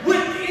it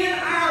within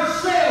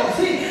ourselves.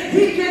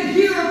 He can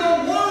hear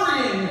the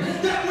worrying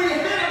that we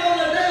have on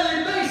a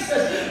daily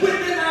basis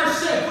within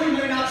ourselves. We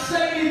may not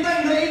say anything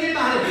to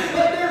anybody,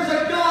 but there's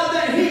a God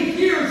that He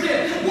hears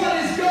it. What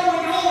is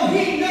going on?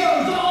 He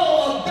knows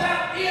all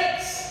about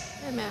it.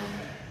 Amen.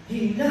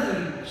 He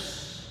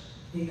knows.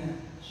 He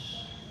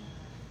knows.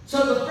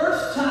 So the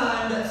first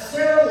time that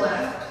Sarah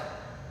laughed,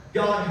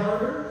 God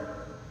heard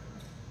her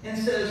and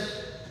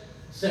says,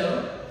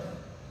 Sarah,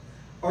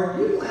 are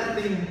you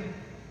laughing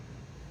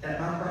at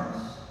my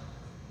promise?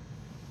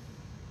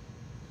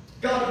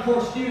 God, of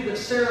course, knew that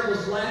Sarah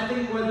was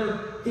laughing,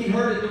 whether He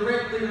heard it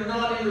directly or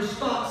not. In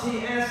response,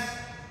 He asked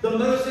the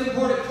most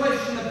important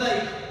question of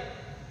faith.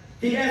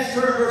 He asked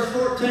her in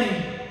verse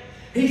 14.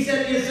 He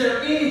said, is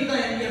there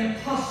anything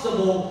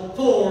impossible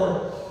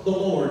for the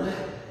Lord?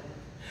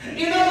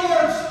 In other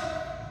words,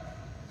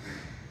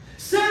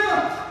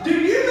 Sarah, do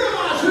you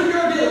realize who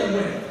you're dealing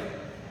with?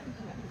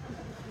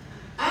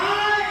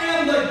 I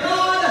am the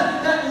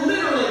God that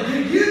literally,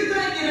 do you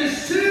think it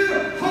is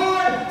too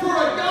hard for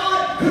a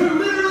God who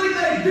literally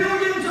made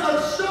billions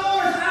of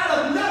stars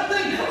out of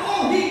nothing?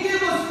 All He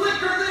did was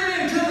flicker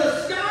them into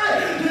the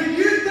sky. Do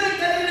you think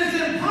that it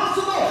is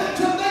impossible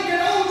to make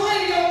an old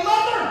lady a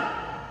mother?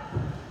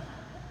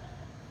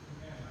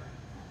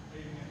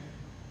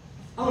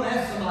 I want to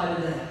ask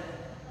somebody today,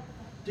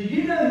 do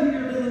you know who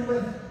you're dealing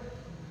with?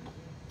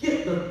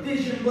 Get the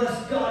vision,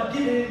 bless God,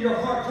 get it in your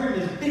heart, dream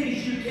as big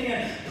as you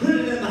can, put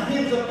it in the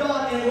hands of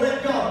God and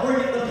let God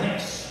bring it to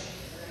pass.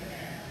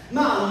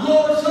 My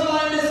Lord,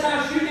 somebody in this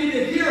house, you need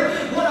to hear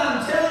what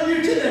I'm telling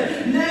you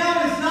today.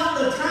 Now is not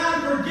the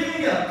time for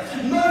giving up.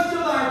 Most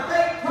of our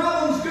faith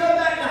problems go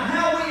back to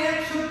how we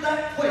answered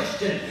that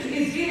question.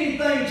 Is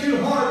anything too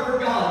hard for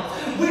God?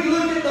 We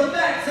look at the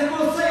facts and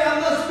we'll say, I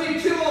must be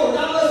too old,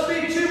 I must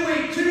be too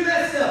weak, too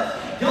messed up.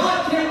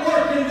 God can't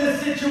work in this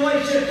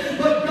situation,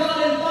 but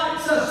God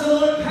invites us to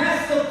look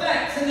past the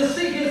facts and to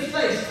see His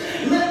face.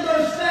 Let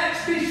those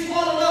facts be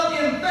swallowed up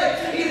in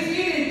faith. Is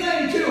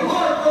anything too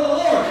hard for the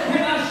Lord?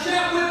 And I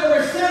shout with a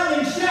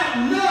resounding shout,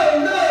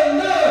 no, no,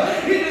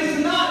 no. It is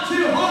not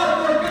too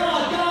hard for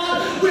God.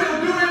 God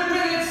will do it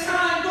when it's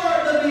time for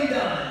it to be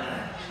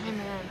done.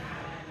 Amen.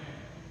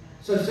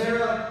 So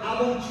Sarah,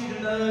 I want you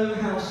to know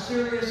how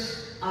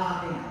serious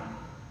I am.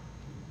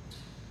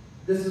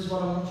 This is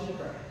what I want you to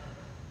pray.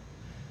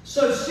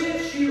 So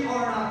since you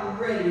are not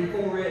ready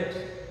for it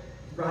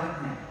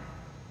right now,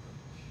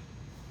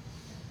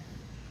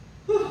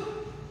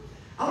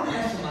 I want to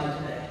ask somebody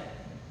today,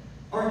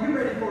 are you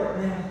ready for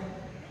it now?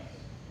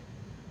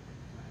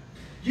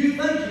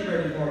 You think you're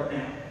ready for it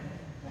now,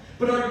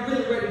 but are you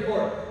really ready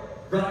for it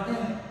right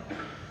now?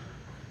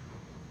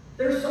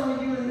 There's some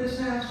of you in this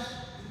house,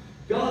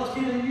 God's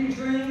giving you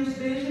dreams,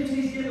 visions.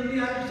 He's giving me,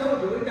 I just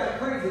told you, we've got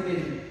crazy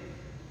vision.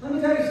 Let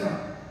me tell you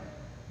something.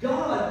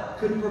 God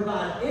could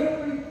provide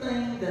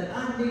everything that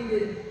I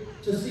needed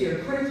to see a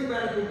crazy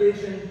radical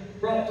vision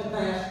brought to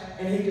pass,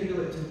 and He could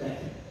do it today.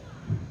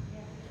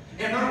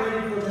 Am I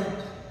ready for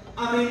that?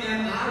 I mean,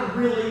 am I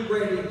really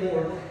ready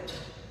for that?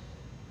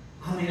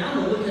 I mean,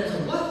 I'm going to look at it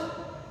and say,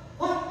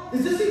 what?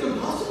 Is this even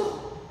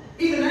possible?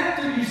 Even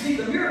after you see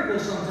the miracle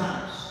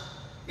sometimes.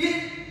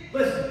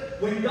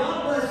 When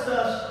God blessed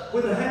us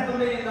with a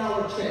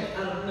 $500,000 check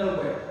out of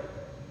nowhere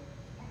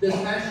this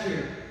past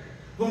year,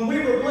 when we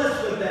were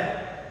blessed with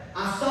that,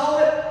 I saw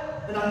it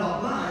and I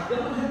thought, my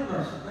God, have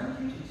mercy. Thank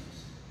you,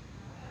 Jesus.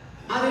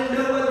 I didn't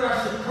know whether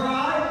I should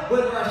cry,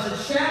 whether I should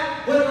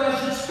shout, whether I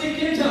should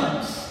speak in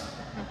tongues.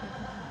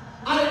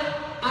 I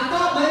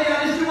thought maybe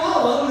I just do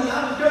all of them and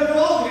I just go through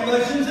all the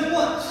emotions at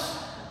once.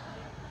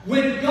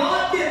 When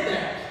God did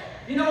that,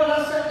 you know what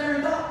I sat there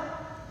and thought?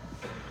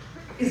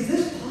 Is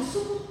this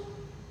possible?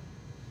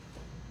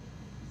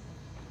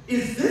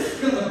 Is this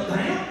going to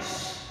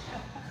bounce?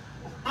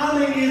 I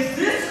mean, is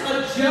this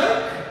a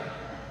joke?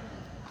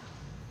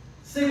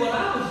 See, what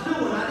I was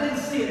doing, I didn't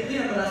see it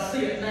then, but I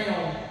see it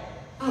now.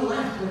 I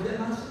laughed within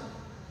myself.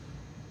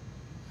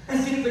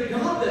 As if the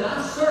God that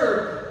I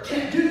serve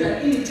can't do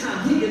that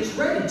anytime He gets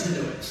ready to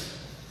do it.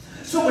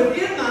 So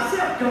within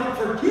myself, God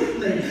forgive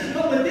me,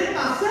 but within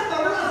myself,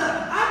 I realized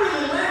that I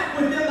really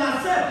laughed within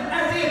myself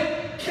as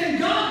if, can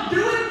God do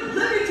it?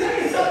 Let me tell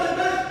you something,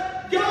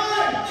 but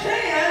God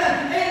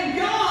can and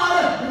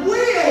God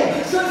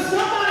will. So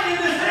somebody in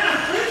this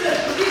house, listen,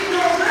 if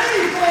you're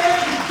ready for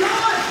it,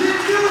 God can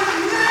do it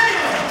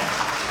now.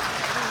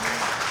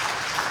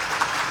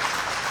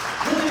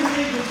 Look at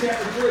Ephesians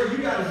chapter 3.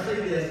 You got to see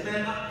this,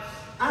 man.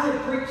 I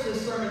have preached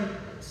this sermon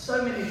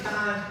so many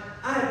times.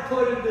 I have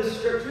quoted this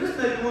scripture. This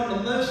may be one of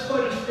the most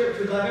quoted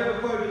scriptures I've ever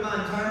quoted in my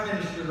entire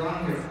ministry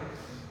right here.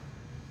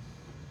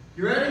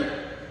 You ready?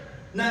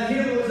 Now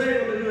Him was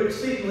able to do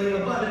exceedingly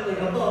abundantly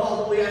above all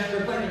that we ask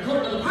or think,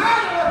 according to the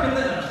power that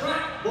worketh in us,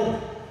 right?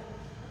 Well,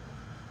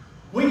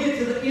 we get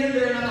to the end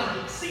there and I'm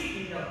like,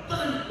 exceedingly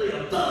abundantly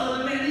above,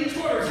 and man, each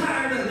word is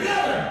higher than the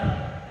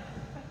other.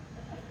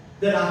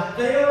 That I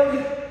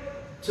failed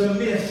to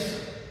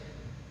miss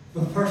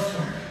the first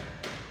word.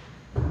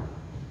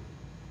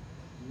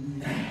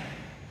 Now.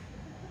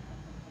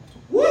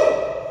 Woo!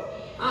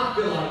 I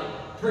feel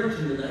like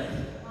preaching today.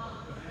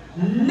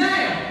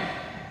 Now.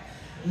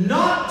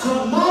 Not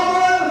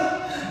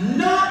tomorrow,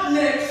 not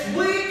next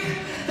week,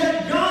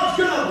 that God's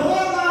going to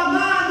blow my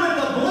mind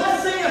with a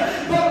blessing,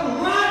 but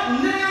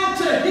right now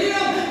to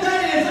Him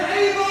that is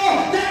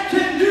able, that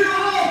can do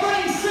all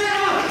things,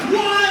 Sarah,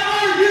 why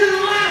are you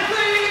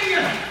laughing?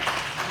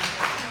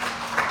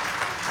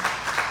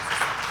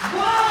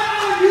 Why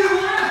are you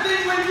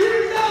laughing when you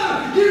know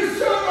you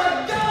serve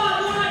a God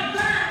like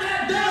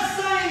that does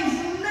things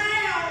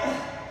now?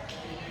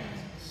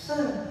 So,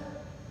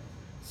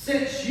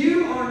 since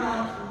you are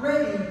not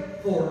ready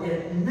for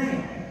it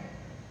now,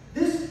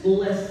 this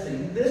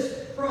blessing,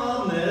 this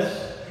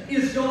promise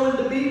is going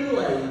to be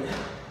delayed.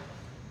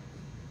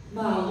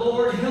 My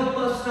Lord, help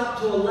us not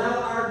to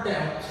allow our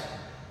doubt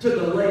to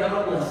delay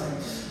our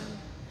blessings.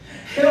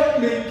 Help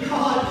me,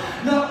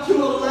 God, not to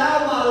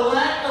allow my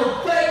lack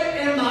of faith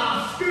and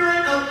my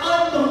spirit of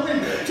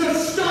unbelief to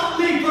stop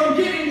me from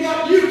getting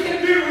what you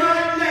can do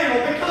right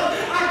now, because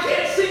I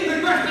can't seem to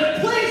grasp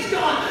it. Please,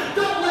 God,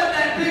 don't let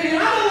that be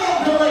it. I don't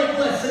want delayed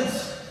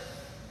blessings.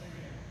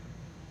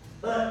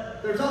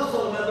 But there's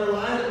also another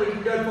line that we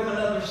can go from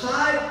another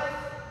side.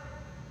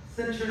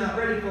 Since you're not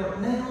ready for it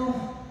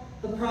now,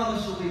 the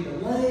promise will be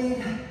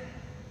delayed.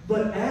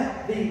 But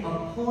at the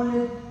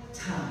appointed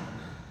time,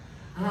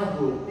 I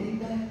will be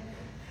back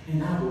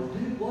and I will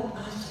do what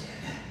I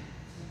said.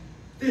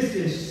 This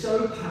is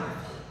so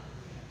powerful.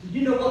 Do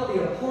you know what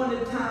the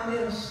appointed time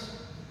is?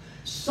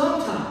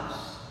 Sometimes,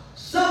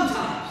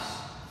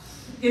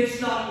 it's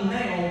not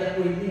now that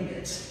we need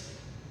it.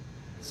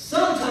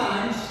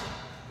 Sometimes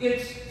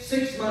it's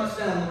 6 months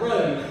down the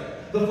road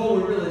before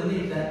we really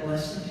need that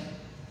blessing.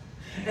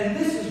 And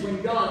this is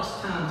when God's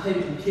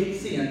timetable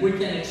kicks in. We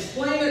can't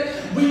explain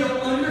it, we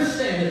don't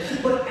understand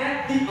it, but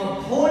at the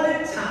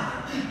appointed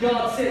time,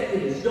 God said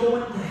it is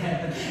going to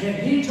happen. And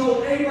He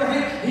told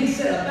Abraham, He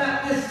said,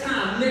 about this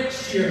time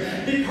next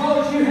year,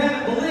 because you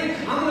haven't believed,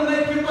 I'm going to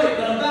make you wait,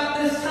 but about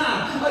this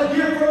time, a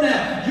year from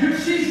now,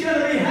 she's going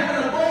to be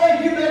having a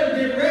boy, you better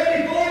get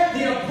ready for it,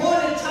 the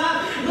appointed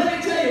time. Let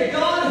me tell you,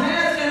 God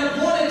has an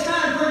appointed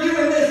time for you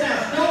in this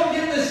house. Don't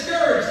get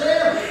discouraged.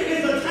 There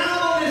is a time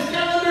on His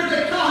calendar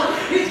that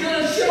God, He's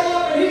going to show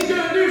up and He's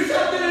going to do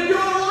something in your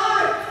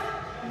life.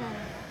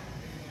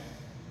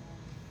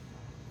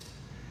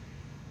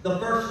 The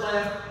first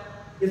laugh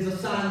is a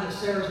sign that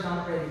Sarah's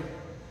not ready.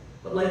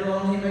 But later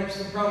on, He makes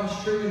the promise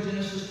true in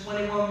Genesis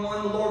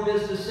 21:1. The Lord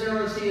visited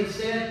Sarah as He had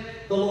said.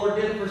 The Lord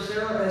did for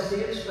Sarah as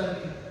He had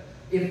spoken.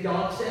 If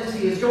God says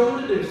He is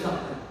going to do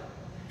something,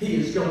 He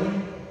is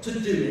going to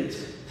do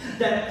it.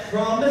 That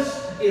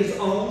promise is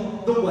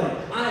on the way.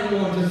 I am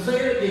going to say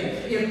it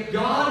again. If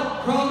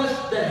God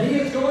promised that He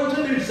is going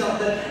to do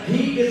something,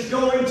 He is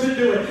going to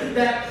do it.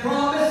 That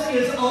promise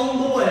is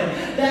on the way.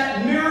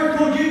 That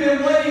miracle you've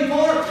been waiting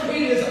for,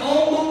 it is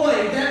on the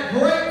way. That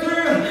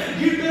breakthrough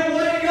you've been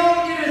waiting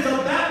on, it is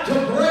about to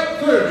break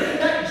through.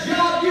 That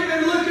job you've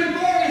been looking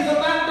for is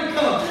about to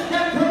come.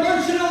 That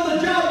promotion on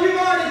the job you've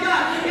already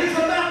got is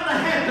about to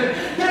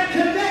happen. That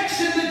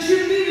connection that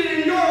you needed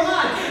in your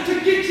life to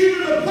get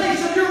you to the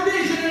place of your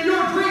vision and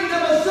your dream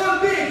that was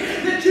so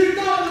big that you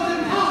thought was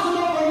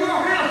impossible from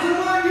your house and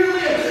where you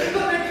live.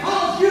 But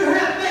because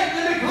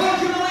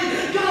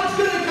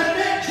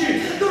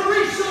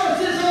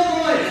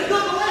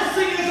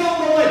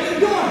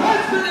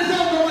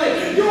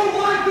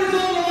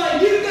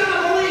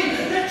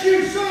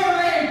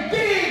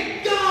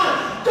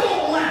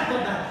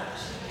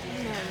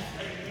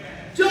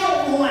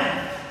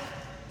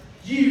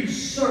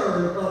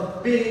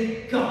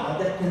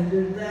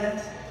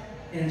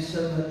and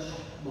so much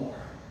more.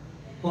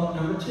 Point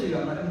number 2,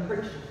 I'm not going to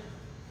preach it.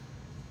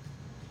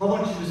 I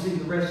want you to see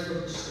the rest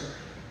of the story.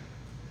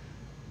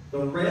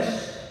 The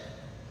rest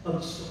of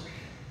the story.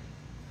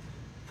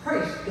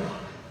 Praise God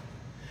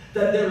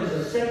that there is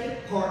a second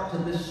part to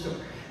this story.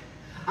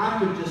 I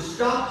could just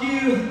stop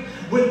you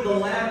with the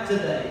laugh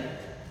today.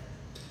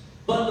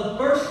 But the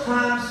first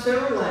time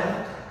Sarah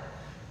laughed,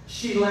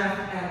 she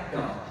laughed at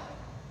God.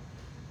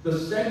 The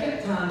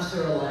second time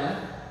Sarah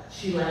laughed,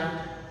 she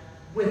laughed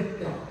with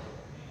God.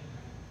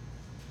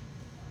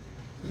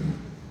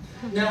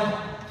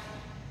 Now,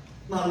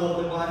 my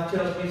lovely wife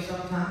tells me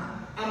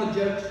sometimes, I'm a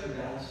jokester,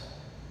 guys.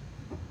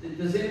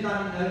 Does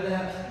anybody know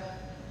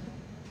that?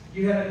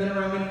 You haven't been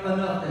around me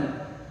enough then.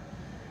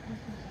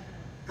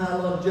 I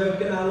love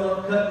joking, I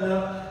love cutting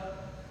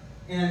up.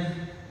 And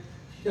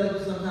she tells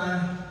me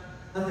sometimes,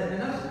 I think, man,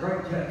 that was a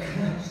great joke.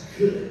 That was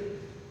good.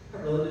 I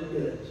really did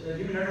good. So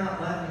even they're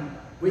not laughing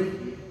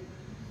with you,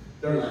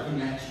 they're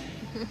laughing at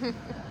you.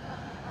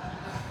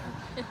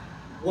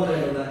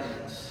 Whatever that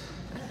is.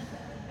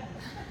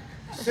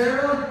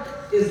 Sarah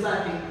is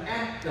laughing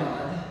at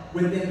God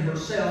within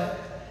herself,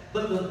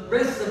 but the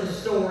rest of the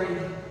story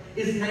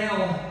is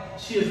now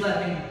she is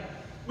laughing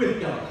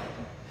with God.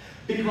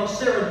 Because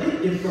Sarah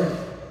did give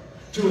birth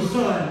to a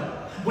son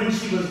when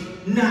she was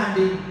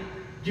 90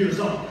 years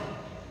old.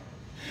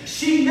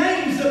 She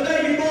names the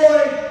baby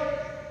boy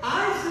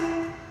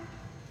Isaac.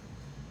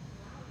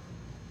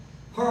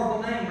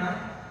 Horrible name, right?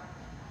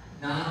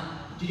 Nah.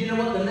 Do you know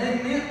what the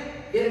name meant?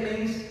 It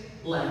means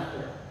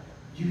laughter.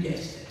 You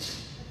guessed it.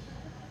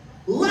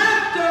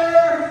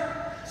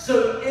 Laughter!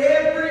 So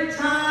every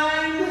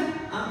time,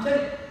 I'm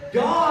telling you,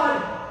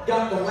 God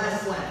got the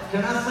last laugh.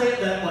 Can I say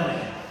it that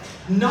way?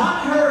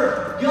 Not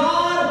her.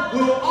 God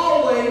will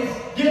always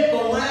get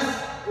the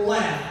last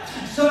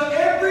laugh. So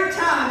every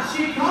time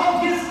she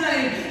called his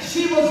name,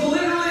 she was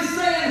literally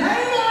saying,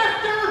 hey,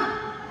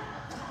 laughter!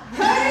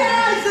 Hey,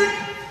 Isaac!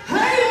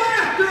 Hey,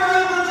 laughter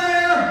over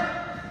there!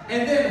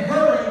 And then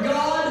her and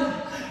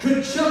God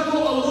could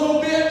chuckle a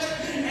little bit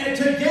and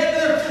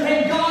together,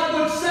 and God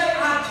would say,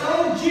 I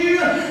told you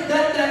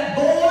that that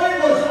boy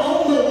was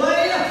on the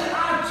way.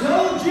 I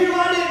told you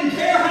I didn't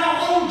care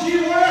how old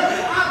you were.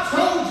 I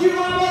told you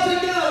I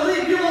wasn't going to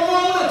leave you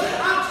alone.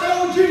 I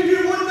told you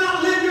you would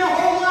not live your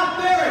whole life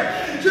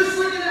buried. Just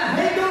looking at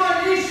Hagar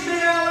and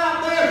Ishmael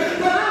out there.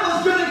 But I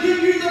was going to give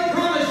you the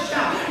promised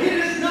child. It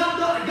is not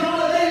the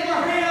God of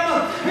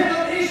Abraham and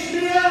of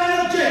Ishmael and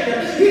of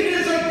Jacob. It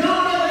is a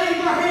God of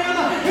Abraham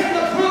and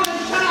the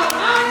promised child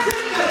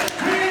Isaac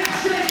and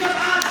Jacob.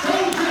 I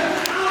told you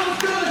I was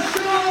going to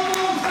show them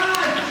on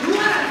time.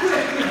 Laugh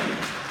with me.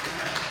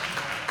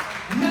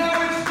 Now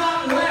it's not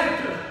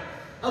laughter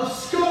of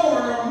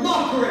scorn or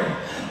mockery,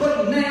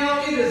 but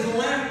now it is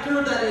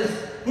laughter that is,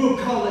 we'll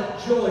call it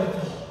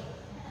joyful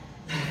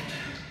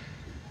laughter.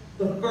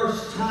 The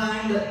first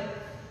time that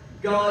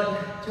God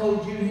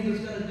told you He was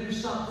going to do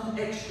something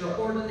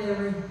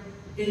extraordinary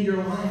in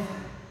your life,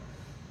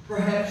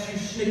 perhaps you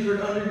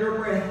snickered under your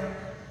breath.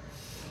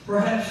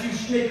 Perhaps you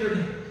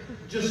snickered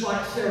just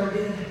like Sarah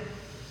did.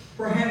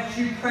 Perhaps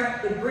you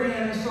cracked the grin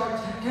and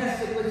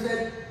sarcastically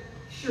said,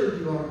 sure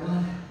you are,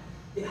 God.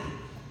 Yeah,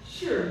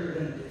 sure you're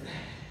going to do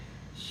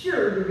that.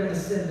 Sure you're going to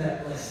send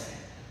that blessing.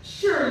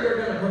 Sure you're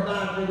going to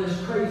provide for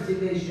this crazy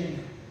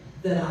vision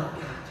that I've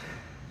got.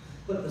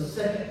 But the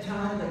second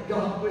time that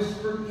God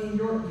whispered in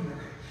your ear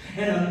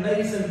an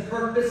amazing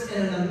purpose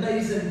and an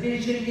amazing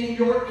vision in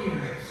your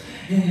ear,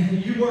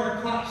 and you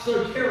weren't quite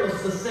so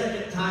careless the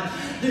second time.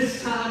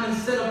 This time,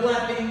 instead of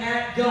laughing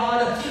at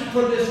God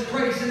for this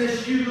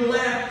craziness, you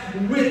laugh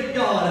with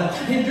God.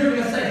 And you're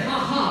going to say, ha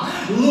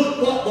ha,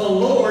 look what the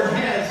Lord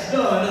has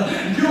done.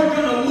 You're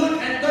going to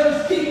look at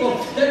those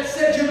people that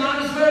said you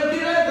might as well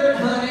get over it,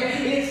 honey.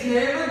 It's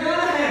never going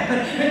to happen.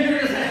 And you're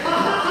going to say, ha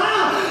ha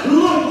ha,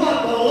 look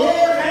what the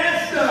Lord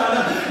has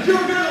done.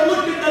 You're going to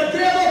look at the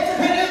devil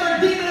and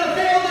every demon of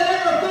hell that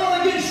ever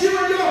fought against you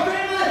and your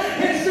family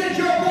and said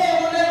your boy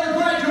will never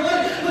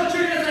graduate. But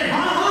you're going to say, ha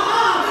ha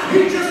ha,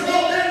 he just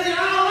walked down the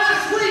aisle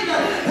last week.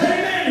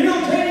 Amen.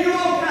 He'll tell you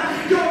all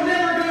kinds. You're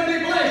never going to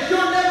be blessed.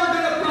 You're never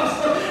going to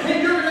prosper. And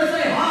you're going to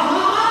say, ha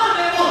ha ha,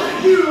 devil.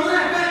 You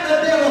laugh at the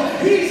devil.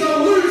 He's a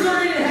loser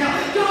anyhow.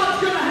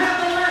 God's going to have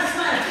the last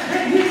laugh.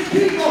 And his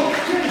people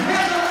can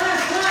have the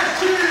last laugh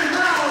too.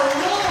 My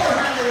Lord,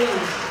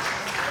 hallelujah.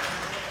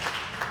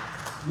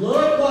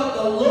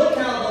 Look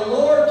how the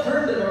Lord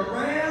turned it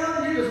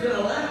around. You're just going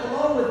to laugh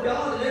along with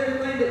God at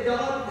everything that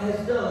God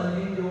has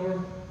done in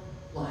your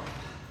life.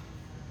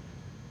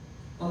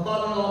 My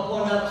father-in-law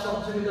pointed out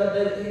something to me that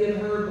day that he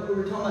hadn't heard, but we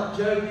were talking about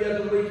Job the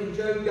other week, and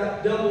Job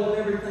got double of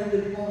everything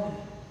that he wanted.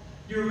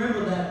 You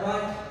remember that,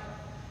 right?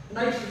 And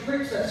I used to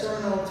preach that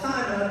sermon all the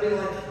time, and I'd be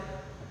like,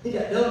 he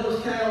got double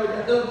his cow, he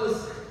got double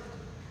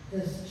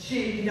his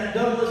sheep, he got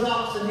double his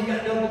oxen, he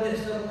got double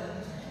this, double that.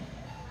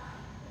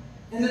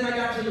 And then I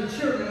got to the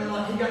children, and I'm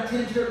like, he got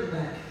 10 children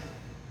back.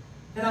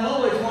 And I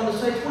always wanted to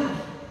say 20.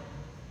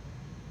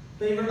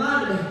 But he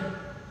reminded me,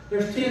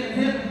 there's 10 in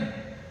heaven,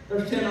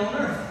 there's 10 on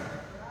earth.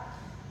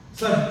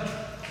 So,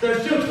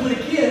 there's still 20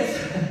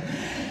 kids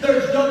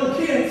There's double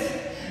kids.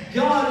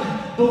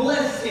 God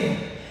bless him.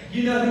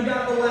 You know who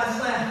got the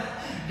last laugh?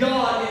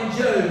 God and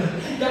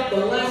Job got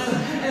the last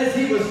as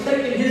he was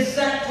taking his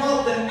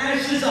sackcloth and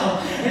ashes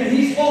off, and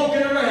he's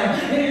walking around,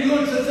 and he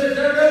looks and says,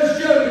 there goes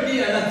Job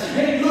again.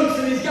 And he looks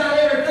and he's got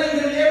everything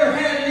that he ever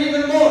had and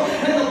even more,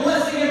 and the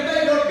blessing and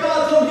favor of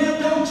God's on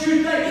him. Don't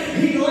you think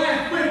he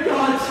laughed with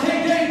God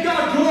and gave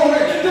God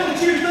glory?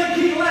 Don't you think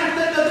he laughed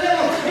at the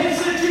devil and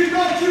said, you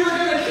thought you were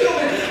going to kill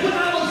me when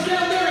I was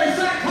down there in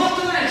sackcloth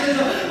and ashes,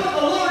 but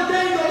the Lord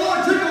gave, the Lord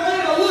took away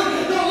the look,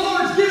 the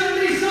Lord's given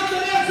me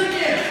something else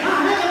again.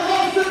 I haven't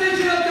lost the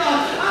vision of God.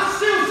 I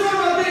still serve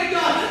a big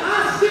God. I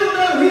still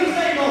know he's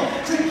able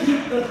to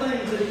keep the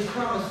things that he's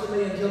promised to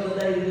me until the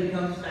day that he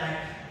comes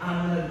back.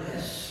 I know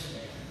this.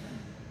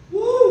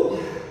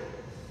 Woo!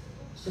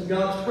 So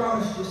God's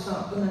promised you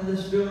something in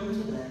this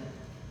building today,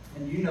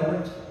 and you know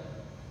it.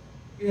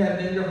 You have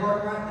it in your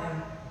heart right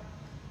now.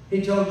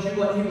 He told you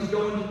what he was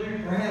going to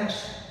do.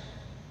 Perhaps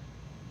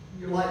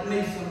you're like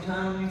me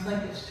sometimes. You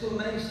think it's too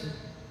amazing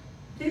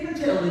to even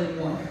tell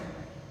anyone.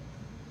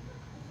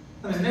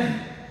 I mean,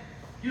 man,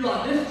 you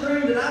like this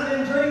dream that I've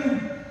been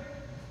dreaming?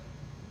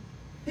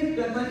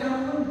 People don't think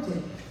I'm a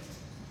lunatic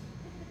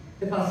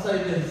if I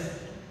say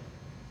this.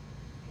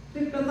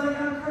 People don't think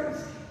I'm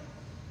crazy.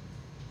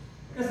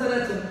 I said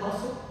that's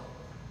impossible.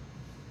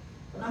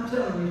 But I'm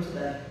telling you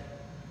today,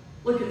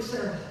 look at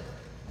Sarah.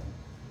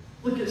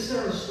 Look at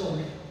Sarah's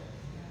story.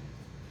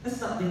 That's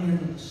not the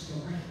end of the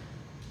story.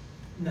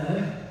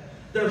 No,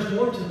 there's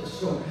more to the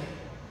story.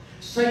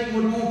 Satan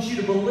would want you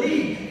to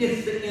believe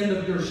it's the end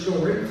of your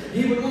story.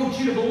 He would want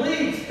you to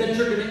believe that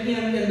you're going to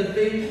end in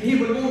defeat. He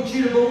would want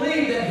you to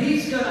believe that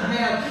he's going to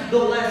have the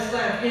last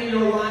laugh in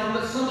your life.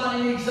 But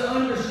somebody needs to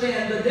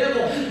understand the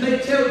devil may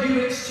tell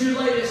you it's too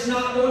late. It's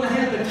not going to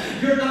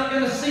happen. You're not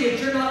going to see it.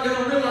 You're not going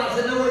to realize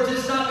it. In other words,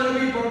 it's not going to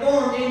be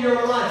performed in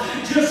your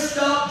life. Just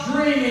stop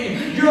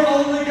dreaming. You're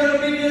only going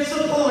to be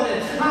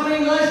disappointed. I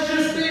mean, let's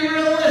just be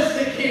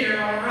realistic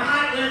here, all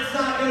right? Let's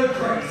not go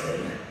crazy.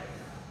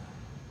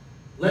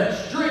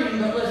 Let's dream,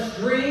 but let's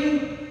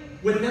dream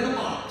within a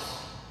box.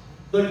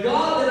 The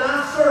God that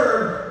I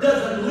serve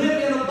doesn't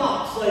live in a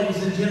box,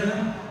 ladies and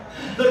gentlemen.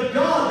 The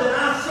God that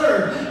I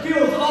serve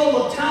fills all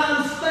of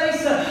time,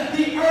 space.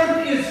 The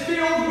earth is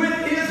filled with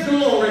his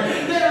glory.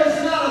 There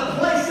is not a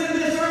place in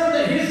this earth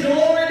that his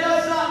glory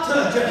does not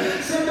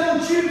touch. So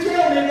don't you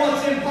tell me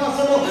what's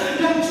impossible.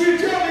 Don't you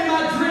tell me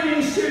my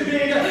dream's too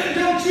big.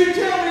 Don't you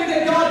tell me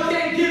that God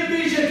can't give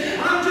vision.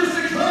 I'm just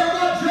declaring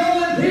what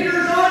Joel and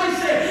Peter's already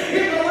said.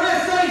 In the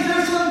last days,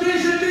 there's some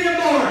vision being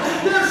born.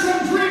 There's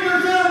some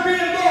dreamers that are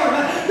being born.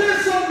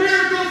 There's some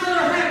miracles that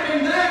are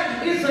happening.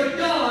 That is a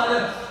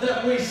God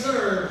that we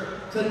serve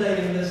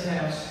today in this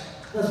house.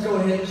 Let's go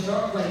ahead and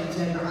start playing,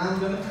 Tender. I'm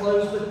going to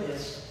close with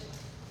this.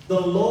 The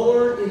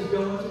Lord is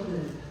going to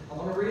do. I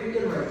want to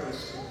reiterate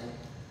this today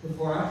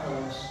before I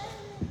close.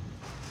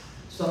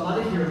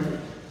 Somebody hear me.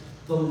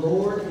 The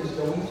Lord is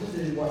going to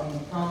do what he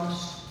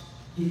promised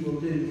he will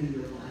do in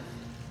your life.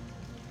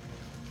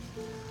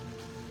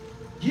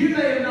 You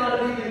may have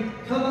not even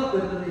come up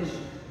with the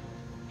vision.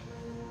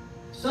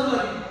 Some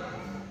of you,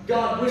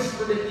 God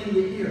whispered it in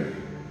your ear.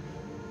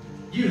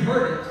 You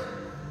heard it.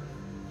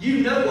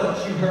 You know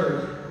what you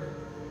heard.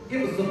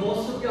 It was the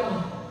voice of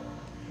God.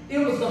 It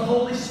was the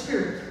Holy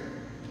Spirit.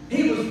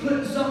 He was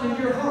putting something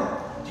in your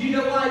heart. Do you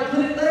know why he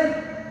put it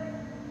there?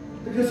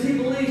 Because he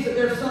believes that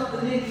there's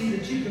something in you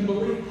that you can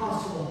believe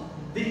possible,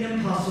 the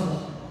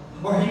impossible.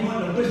 Or he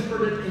wouldn't have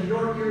whispered it in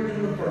your ear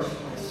in the first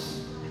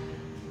place.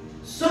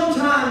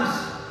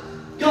 Sometimes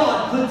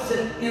God puts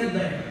it in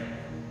there.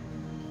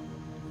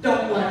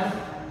 Don't laugh.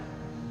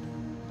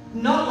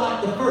 Not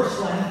like the first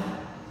laugh.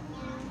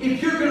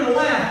 If you're going to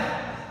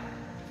laugh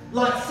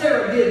like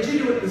Sarah did, you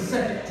do it the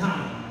second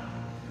time.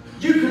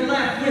 You can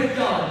laugh with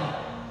God.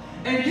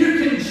 And you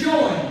can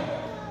join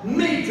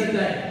me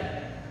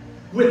today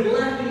with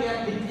laughing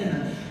at the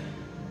enemy.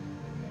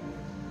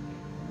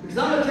 Because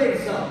I'm going to tell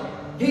you something.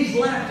 He's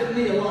laughed at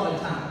me a lot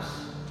of times.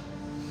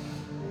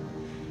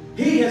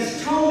 He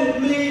has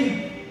taunted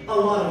me a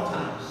lot of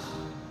times.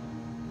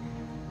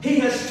 He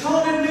has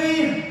taunted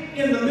me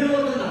in the middle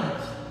of the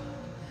night.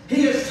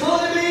 He has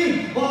taunted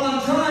me while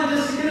I'm trying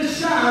just to get a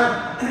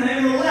shower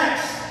and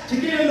relax, to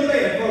get in the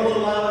bed for a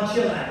little while and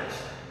chill out.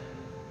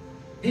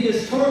 He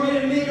has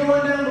tormented me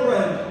going down the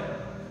road.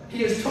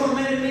 He has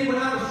tormented me when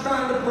I was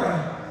trying to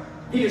pray.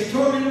 He has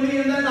tormented me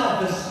in that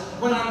office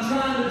when I'm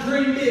trying to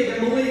dream big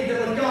and believe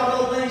that with God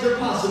all things are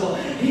possible.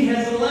 He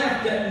has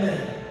laughed at me.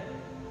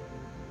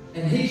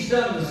 And he's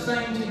done the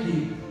same to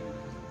you.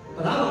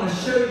 But I want to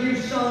show you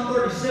Psalm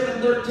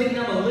 37:13.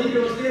 I'm going to leave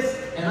you with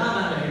this, and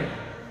I'm out of here.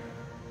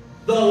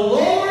 The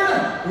Lord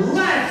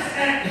laughs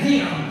at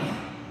him,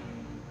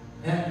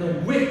 at the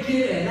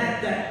wicked and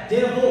at that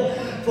devil,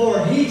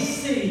 for he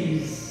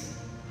sees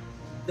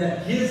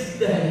that his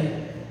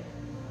day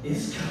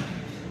is coming.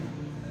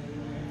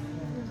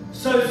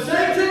 So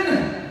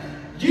Satan,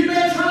 you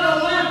may try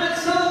to laugh at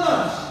some of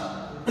us,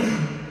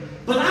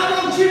 but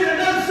I want you to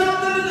know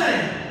something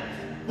today.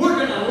 We're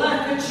going to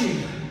laugh at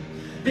you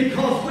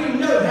because we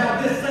know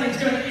how this thing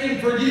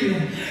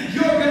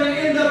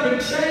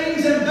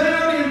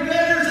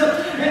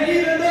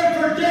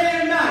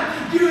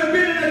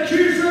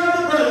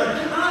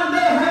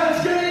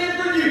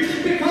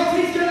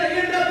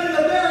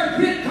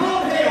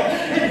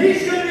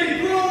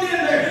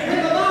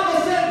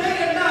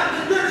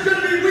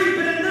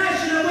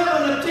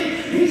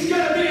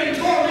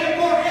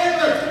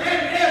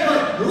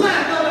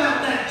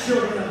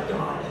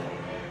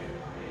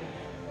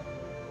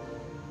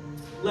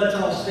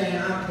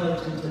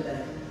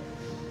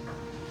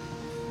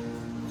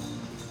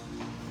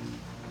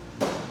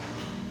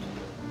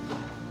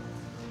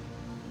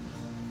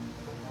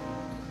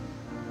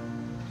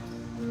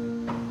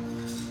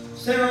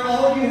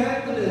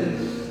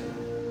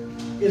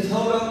is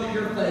hold on to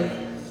your faith.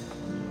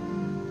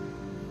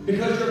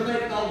 Because your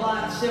faith all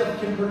by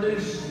itself can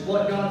produce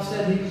what God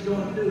said He was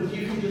going to do. If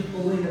you can just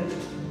believe it,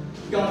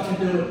 God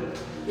can do it.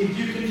 If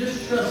you can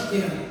just trust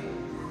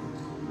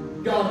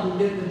Him, God will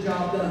get the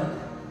job done.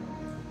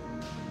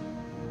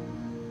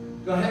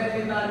 Do I have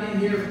anybody in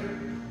here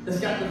that's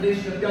got the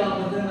vision of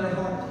God within their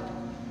heart?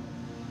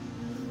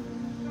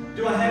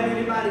 Do I have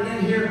anybody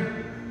in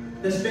here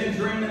that's been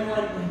dreaming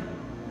lately?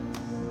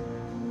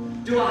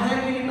 Do I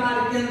have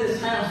anybody in this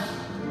house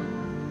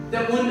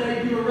that one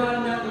day you were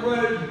riding down the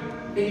road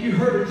and you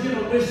heard a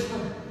gentle whisper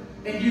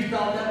and you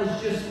thought that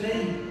was just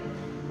me?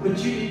 But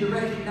you need to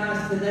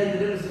recognize today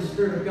that it was the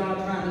Spirit of God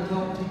trying to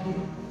talk to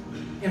you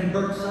and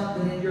birth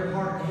something in your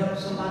heart to help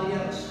somebody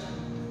else.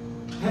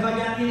 Have I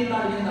got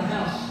anybody in the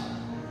house?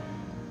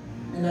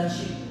 And that's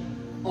you.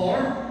 Or,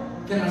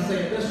 can I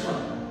say it this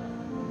way?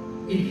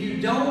 If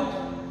you don't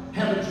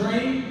have a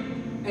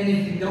dream and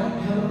if you don't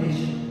have a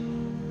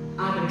vision,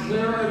 I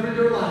declare over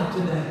your life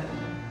today,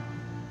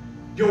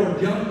 your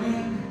young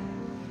men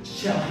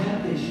shall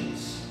have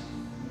visions.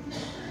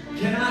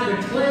 Can I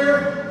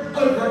declare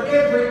over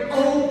every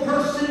old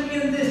person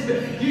in this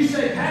building? You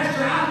say,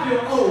 Pastor, I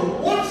feel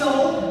old. What's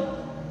old?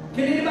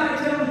 Can anybody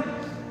tell me?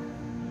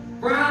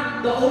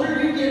 Right? The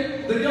older you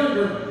get, the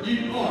younger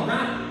you are,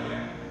 right?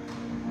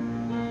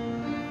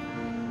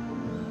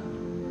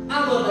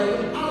 I love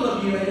Ada. I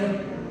love you,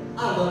 Ada.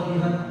 I love you,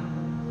 honey.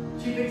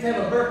 She thinks to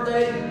have a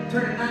birthday,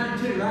 turning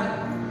 92,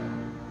 right?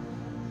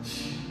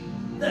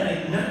 That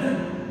ain't nothing.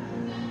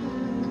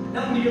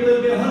 Not when you get a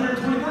little bit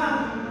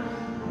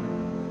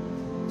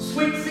 125.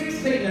 Sweet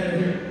 16 over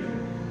here.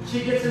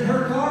 She gets in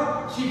her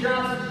car. She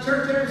drives to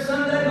church every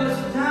Sunday most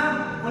of the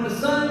time. When the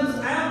sun's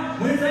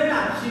out, Wednesday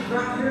night, she's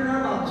right here in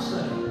our Bible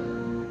study.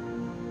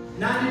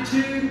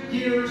 92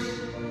 years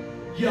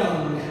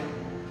young.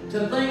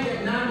 To think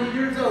at 90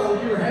 years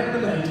old you were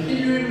having a baby. Can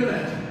you even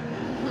imagine?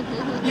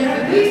 You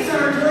had knee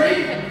surgery.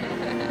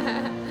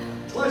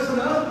 Close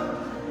enough.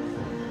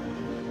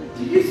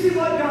 Do you see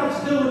what God's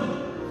doing?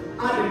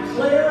 I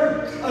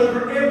declare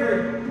over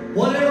every,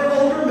 whatever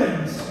older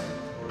means,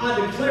 I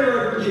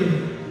declare over you,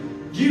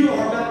 you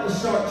are about to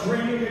start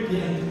dreaming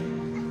again.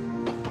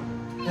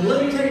 And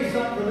let me tell you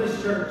something for this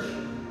church.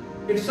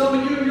 If some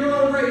of you in your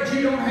old age,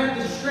 you don't have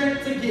the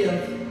strength to give,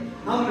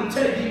 I'm going to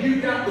tell you,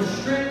 you've got the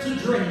strength to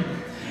dream.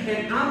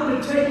 And I'm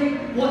going to tell you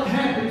what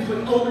happens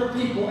with older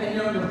people and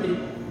younger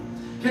people.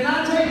 Can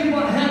I tell you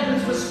what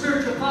happens with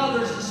spiritual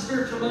fathers and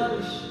spiritual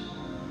mothers?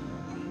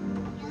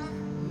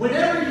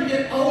 Whenever you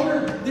get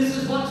older, this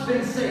is what's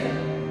been said.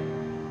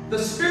 The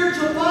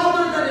spiritual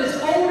father that is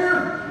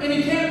older and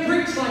he can't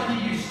preach like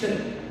he used to.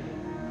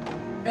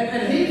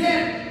 And he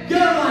can't go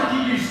like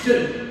he used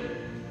to.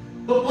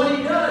 But what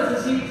he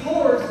does is he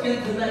pours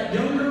into that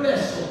younger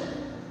vessel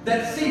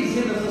that sees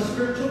him as a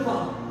spiritual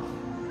father.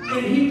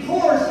 And he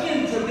pours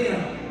into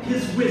them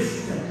his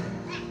wisdom,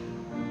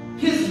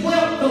 his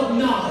wealth of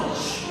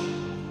knowledge.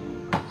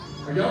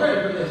 Are y'all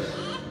ready for this?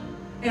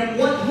 And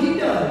what he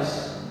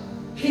does,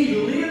 he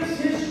lives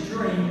his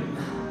dream.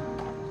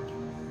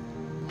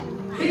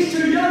 He's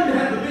too young to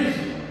have the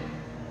vision.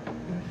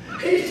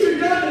 He's too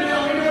young to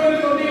help me go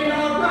into $1 million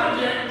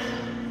project.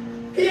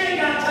 He ain't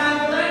got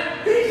time for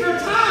that. He's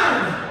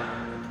retired.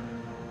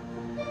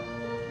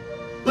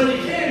 But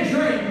he can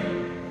dream,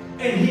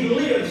 and he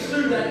lives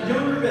through that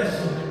younger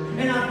vessel.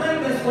 And I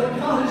think that's what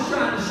God is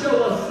trying to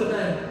show us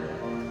today.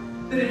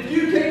 That if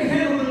you can't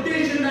handle the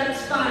vision,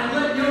 that's fine.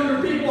 Let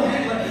younger people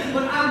handle it.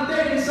 But I'm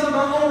begging some of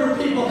our older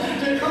people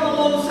to come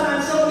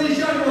alongside some of these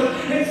younger ones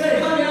and say,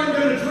 honey, I'm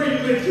going to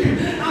dream with you.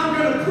 I'm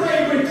going to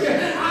pray with you.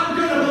 I'm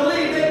going to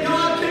believe that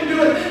God can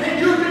do it. And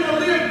you're going to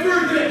live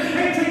through it.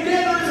 And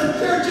together as a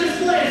church is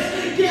blessed.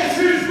 Guess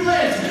who's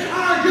blessed?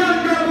 Our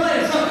younger are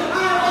blessed.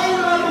 Our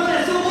older are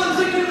blessed. The ones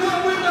that can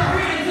work with their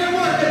hands, they're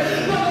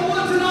working. But the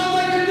ones that all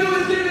they can do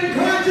is give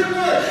encouraging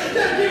word.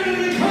 They're giving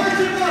an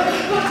encouraging word.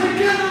 But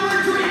together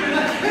we're dreaming.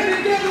 And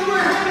together we're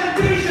having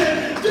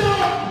vision.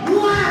 Don't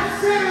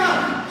laugh,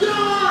 Sarah.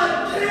 God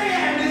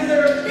can. Is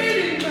there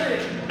anything?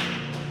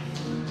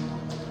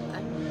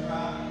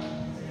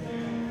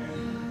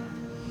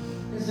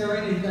 Is there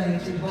anything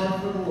too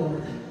hard for the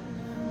Lord?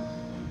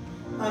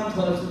 I'm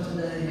closing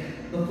today.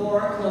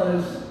 Before I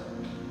close,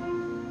 I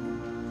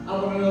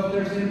want to know if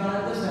there's anybody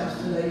at this house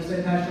today who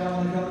say, Pastor, I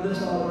want to come to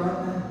this altar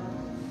right now.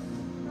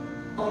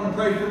 I want to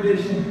pray for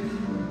vision.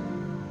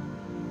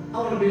 I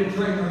want to be a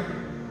dreamer.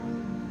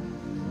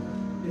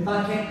 If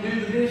I can't do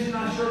the vision,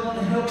 I sure want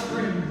to help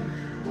dream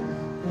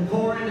and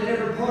pour into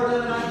every part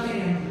of it I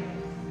can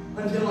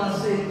until I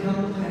see it come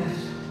to pass.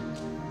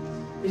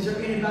 Is there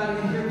anybody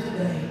in here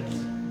today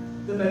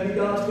that maybe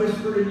God's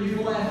whispered and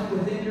you laughed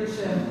within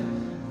yourself?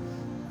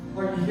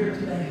 Are you here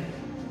today?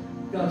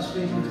 God's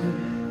speaking to you.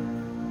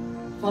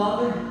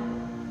 Father,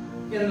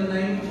 in the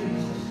name of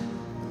Jesus,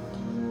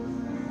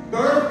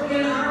 birth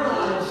in our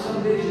lives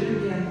some vision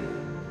again.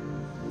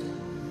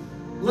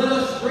 Let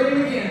us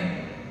dream again.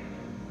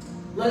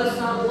 Let us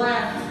not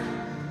laugh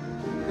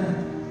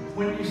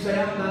when you say,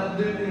 I'm about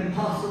to do the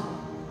impossible.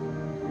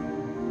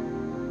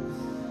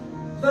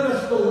 Let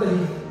us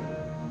believe.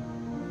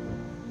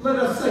 Let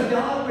us say,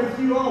 God, with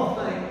you all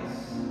things.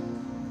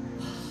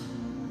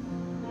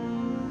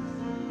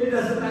 It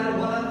doesn't matter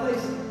what I'm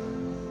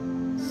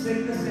facing.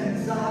 Sickness,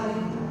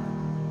 anxiety,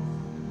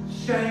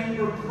 shame,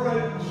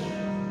 reproach,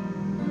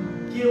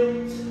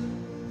 guilt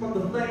from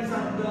the things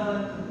I've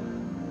done.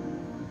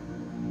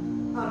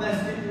 I'm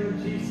asking you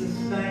in Jesus'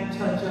 name,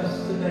 touch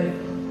us today.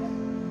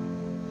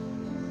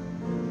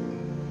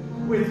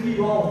 With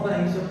you all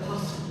things are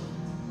possible.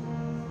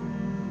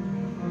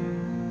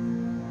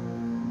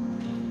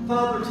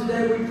 Father,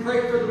 today we pray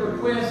for the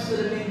requests that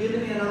have been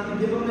given in. I'm going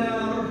to give them now.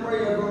 I'm going to pray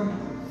over them.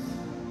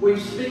 We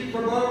speak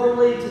for Barbara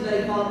Lee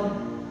today, Father,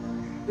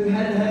 who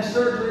had to have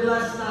surgery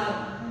last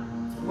night.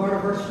 Part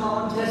of her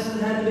small intestine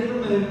had to be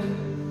removed.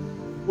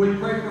 We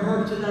pray for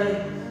her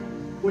today.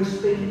 We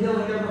speak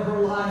healing over her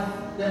life,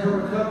 that her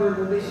recovery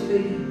will be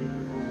speedy.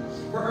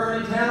 For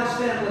Ernie Tao's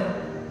family,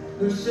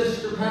 whose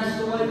sister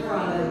passed away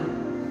Friday,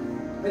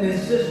 and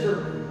his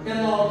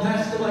sister-in-law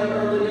passed away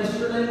early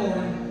yesterday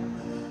morning,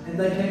 and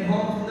they came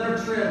home from their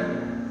trip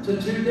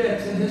to 2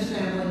 deaths in his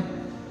family.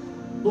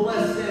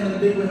 Bless them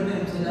and be with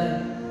them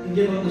today, and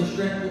give them the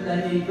strength that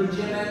they need. For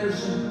Jim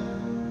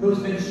Anderson, who has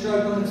been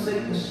struggling with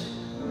sickness,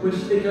 we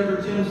speak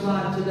over Jim's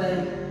life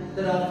today,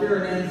 that all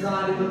fear and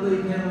anxiety would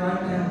leave him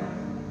right now.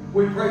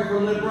 We pray for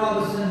Liv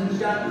Robinson, who's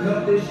got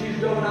health issues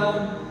going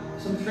on,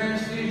 some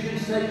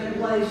transfusions taking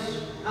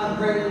place. I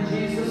pray in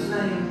Jesus'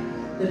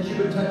 name that you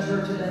would touch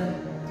her today.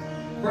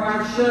 For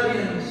our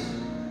shut-ins,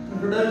 and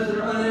for those that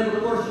are unable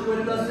to worship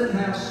with us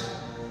in-house,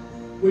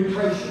 we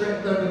pray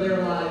strength over their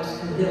lives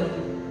and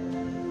healing.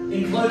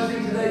 In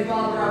closing today,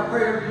 Father, I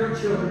pray over your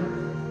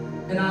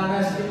children, and I'm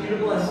asking you to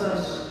bless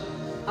us.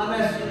 I'm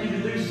asking you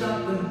to do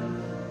something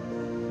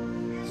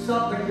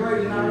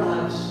great in our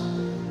lives.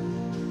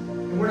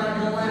 And we're not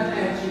going to laugh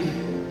at you.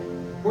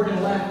 We're going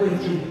to laugh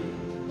with you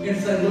and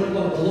say, look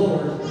what the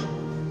Lord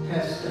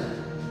has done.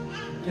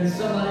 Can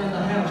somebody in the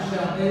house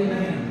shout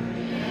amen?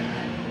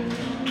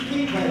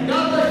 Keep praying.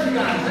 God bless you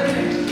guys. Amen.